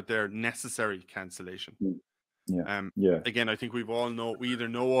you have it there, necessary cancellation. Yeah. Again, I think we either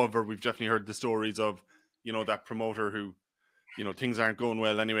know of, or we've definitely heard the stories of, that promoter who, things aren't going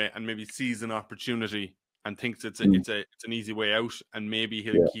well anyway, and maybe sees an opportunity and thinks it's an easy way out, and maybe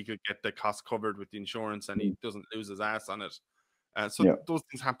he could get the cost covered with the insurance, and he doesn't lose his ass on it. So those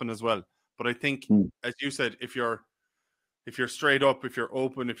things happen as well. But I think, as you said, if you're straight up, if you're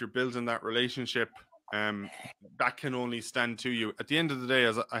open, if you're building that relationship, that can only stand to you. At the end of the day,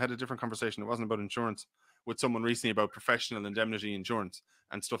 as I had a different conversation, it wasn't about insurance, with someone recently about professional indemnity insurance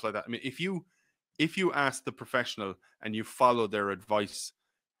and stuff like that. I mean, if you ask the professional and you follow their advice,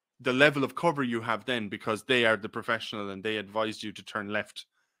 the level of cover you have then, because they are the professional and they advised you to turn left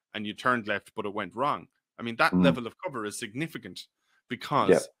and you turned left, but it went wrong. I mean, that level of cover is significant,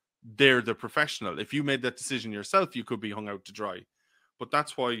 because they're the professional. If you made that decision yourself, you could be hung out to dry. But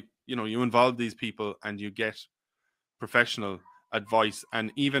that's why, you know, you involve these people and you get professional advice.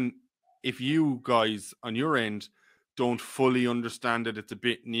 And even if you guys on your end don't fully understand it, it's a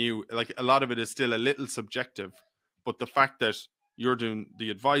bit new. Like, a lot of it is still a little subjective. But the fact that you're doing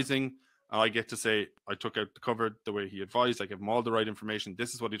the advising, I get to say, I took out the cover the way he advised. I give him all the right information.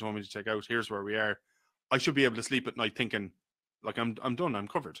 This is what he told me to check out. Here's where we are. I should be able to sleep at night thinking, like, I'm done. I'm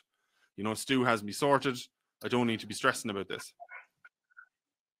covered. You know, Stu has me sorted. I don't need to be stressing about this.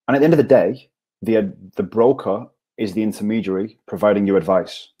 And at the end of the day, the broker is the intermediary providing you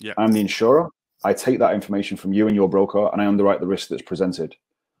advice. Yeah. I'm the insurer. I take that information from you and your broker, and I underwrite the risk that's presented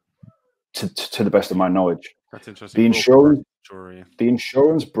to the best of my knowledge. That's interesting. The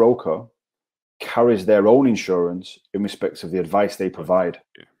insurance broker carries their own insurance in respect of the advice they provide.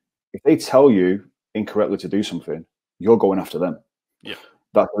 Yeah. If they tell you incorrectly to do something, you're going after them. Yeah.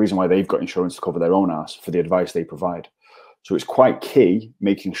 That's the reason why they've got insurance to cover their own ass for the advice they provide. So it's quite key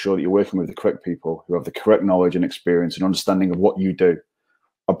making sure that you're working with the correct people who have the correct knowledge and experience and understanding of what you do.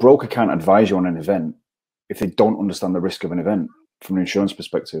 A broker can't advise you on an event if they don't understand the risk of an event from an insurance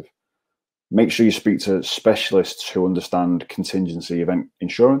perspective. Make sure you speak to specialists who understand contingency event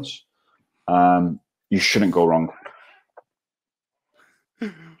insurance. You shouldn't go wrong.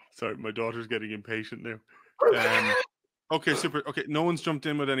 Sorry, my daughter's getting impatient now. Okay, super. Okay, no one's jumped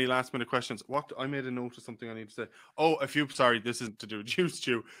in with any last minute questions. What? I made a note of something I need to say. Oh, sorry, this isn't to do with you,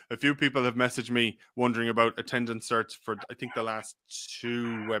 Stu. A few people have messaged me wondering about attendance certs for, I think, the last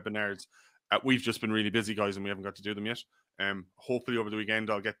 2 webinars. We've just been really busy, guys, and we haven't got to do them yet. Hopefully over the weekend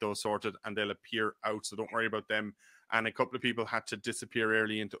I'll get those sorted and they'll appear out, so don't worry about them. And a couple of people had to disappear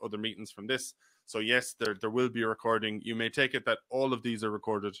early into other meetings from this. So yes, there will be a recording. You may take it that all of these are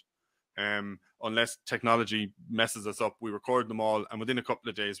recorded. Unless technology messes us up, we record them all, and within a couple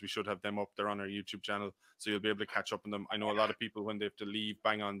of days we should have them up there on our YouTube channel, so you'll be able to catch up on them. I know a lot of people, when they have to leave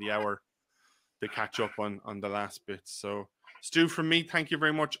bang on the hour, they catch up on the last bits. So Stu, from me, thank you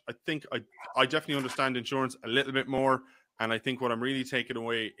very much. I think I definitely understand insurance a little bit more, and I think what I'm really taking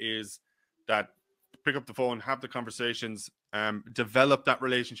away is that pick up the phone, have the conversations, develop that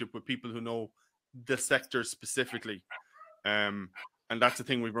relationship with people who know the sector specifically. And that's the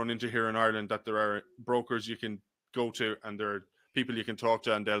thing we've run into here in Ireland, that there are brokers you can go to and there are people you can talk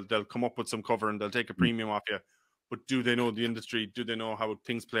to, and they'll come up with some cover and they'll take a premium off you. But do they know the industry? Do they know how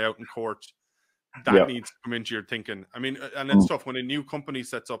things play out in court? That needs to come into your thinking. I mean, and it's tough when a new company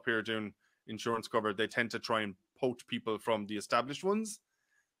sets up here doing insurance cover. They tend to try and poach people from the established ones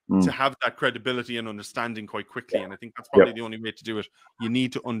to have that credibility and understanding quite quickly. And I think that's probably the only way to do it. You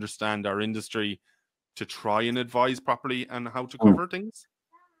need to understand our industry to try and advise properly and how to cover things.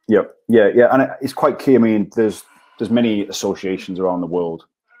 Yeah, and it's quite key. I mean, there's many associations around the world,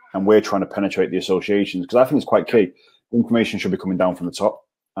 and we're trying to penetrate the associations because I think it's quite key. Information should be coming down from the top.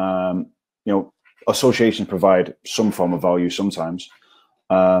 You know, associations provide some form of value sometimes,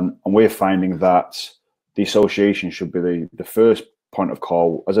 and we're finding that the association should be the first point of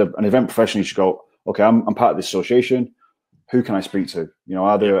call. As an event professional, you should go, okay, I'm part of this association. Who can I speak to? You know,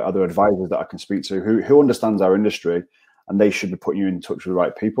 are there advisors that I can speak to who understands our industry, and they should be putting you in touch with the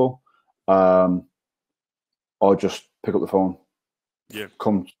right people, or just pick up the phone. Yeah,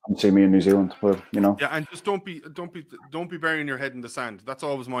 come see me in New Zealand. You know. Yeah, and just don't be burying your head in the sand. That's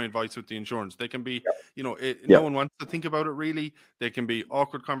always my advice with the insurance. They can be, you know, no one wants to think about it really. They can be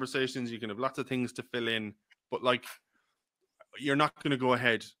awkward conversations. You can have lots of things to fill in, but like, you're not going to go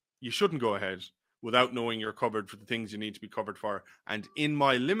ahead. You shouldn't go ahead without knowing you're covered for the things you need to be covered for. And in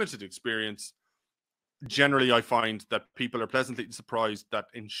my limited experience, generally I find that people are pleasantly surprised that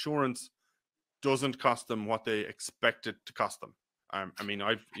insurance doesn't cost them what they expect it to cost them. I mean,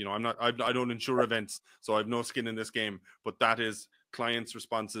 I don't insure events, so I have no skin in this game, but that is clients'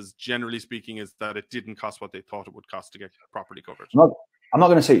 responses, generally speaking, is that it didn't cost what they thought it would cost to get properly covered. I'm not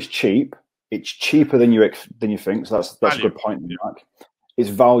going to say it's cheap. It's cheaper than you think. So that's a good point, Mark. It's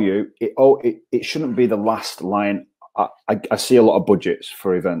value. It shouldn't be the last line. I see a lot of budgets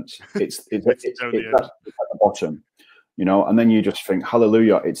for events. It's at the bottom, you know, and then you just think,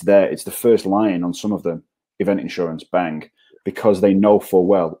 hallelujah, it's there. It's the first line on some of them. Event insurance, bang, because they know full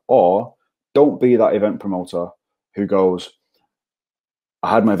well. Or don't be that event promoter who goes,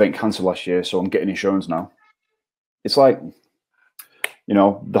 I had my event cancelled last year, so I'm getting insurance now. It's like, you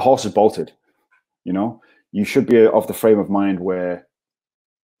know, the horse is bolted. You know, you should be of the frame of mind where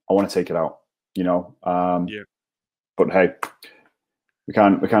I want to take it out, you know. But hey, we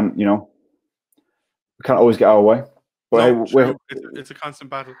can't, you know, we can't always get our way. But no, hey, it's a constant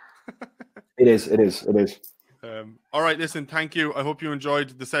battle. It is. All right, listen, thank you. I hope you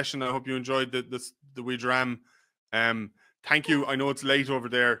enjoyed the session. I hope you enjoyed the wee dram. Thank you. I know it's late over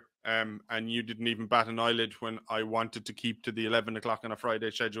there, and you didn't even bat an eyelid when I wanted to keep to the 11 o'clock on a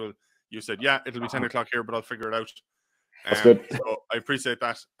Friday schedule. You said, yeah, it'll be 10 o'clock here, but I'll figure it out. That's good. So I appreciate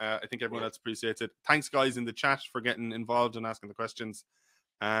that. I think everyone else appreciates it. Thanks, guys, in the chat for getting involved and asking the questions.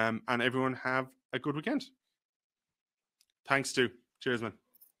 And everyone have a good weekend. Thanks, Stu. Cheers, man.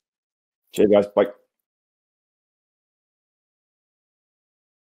 Cheers, guys. Bye.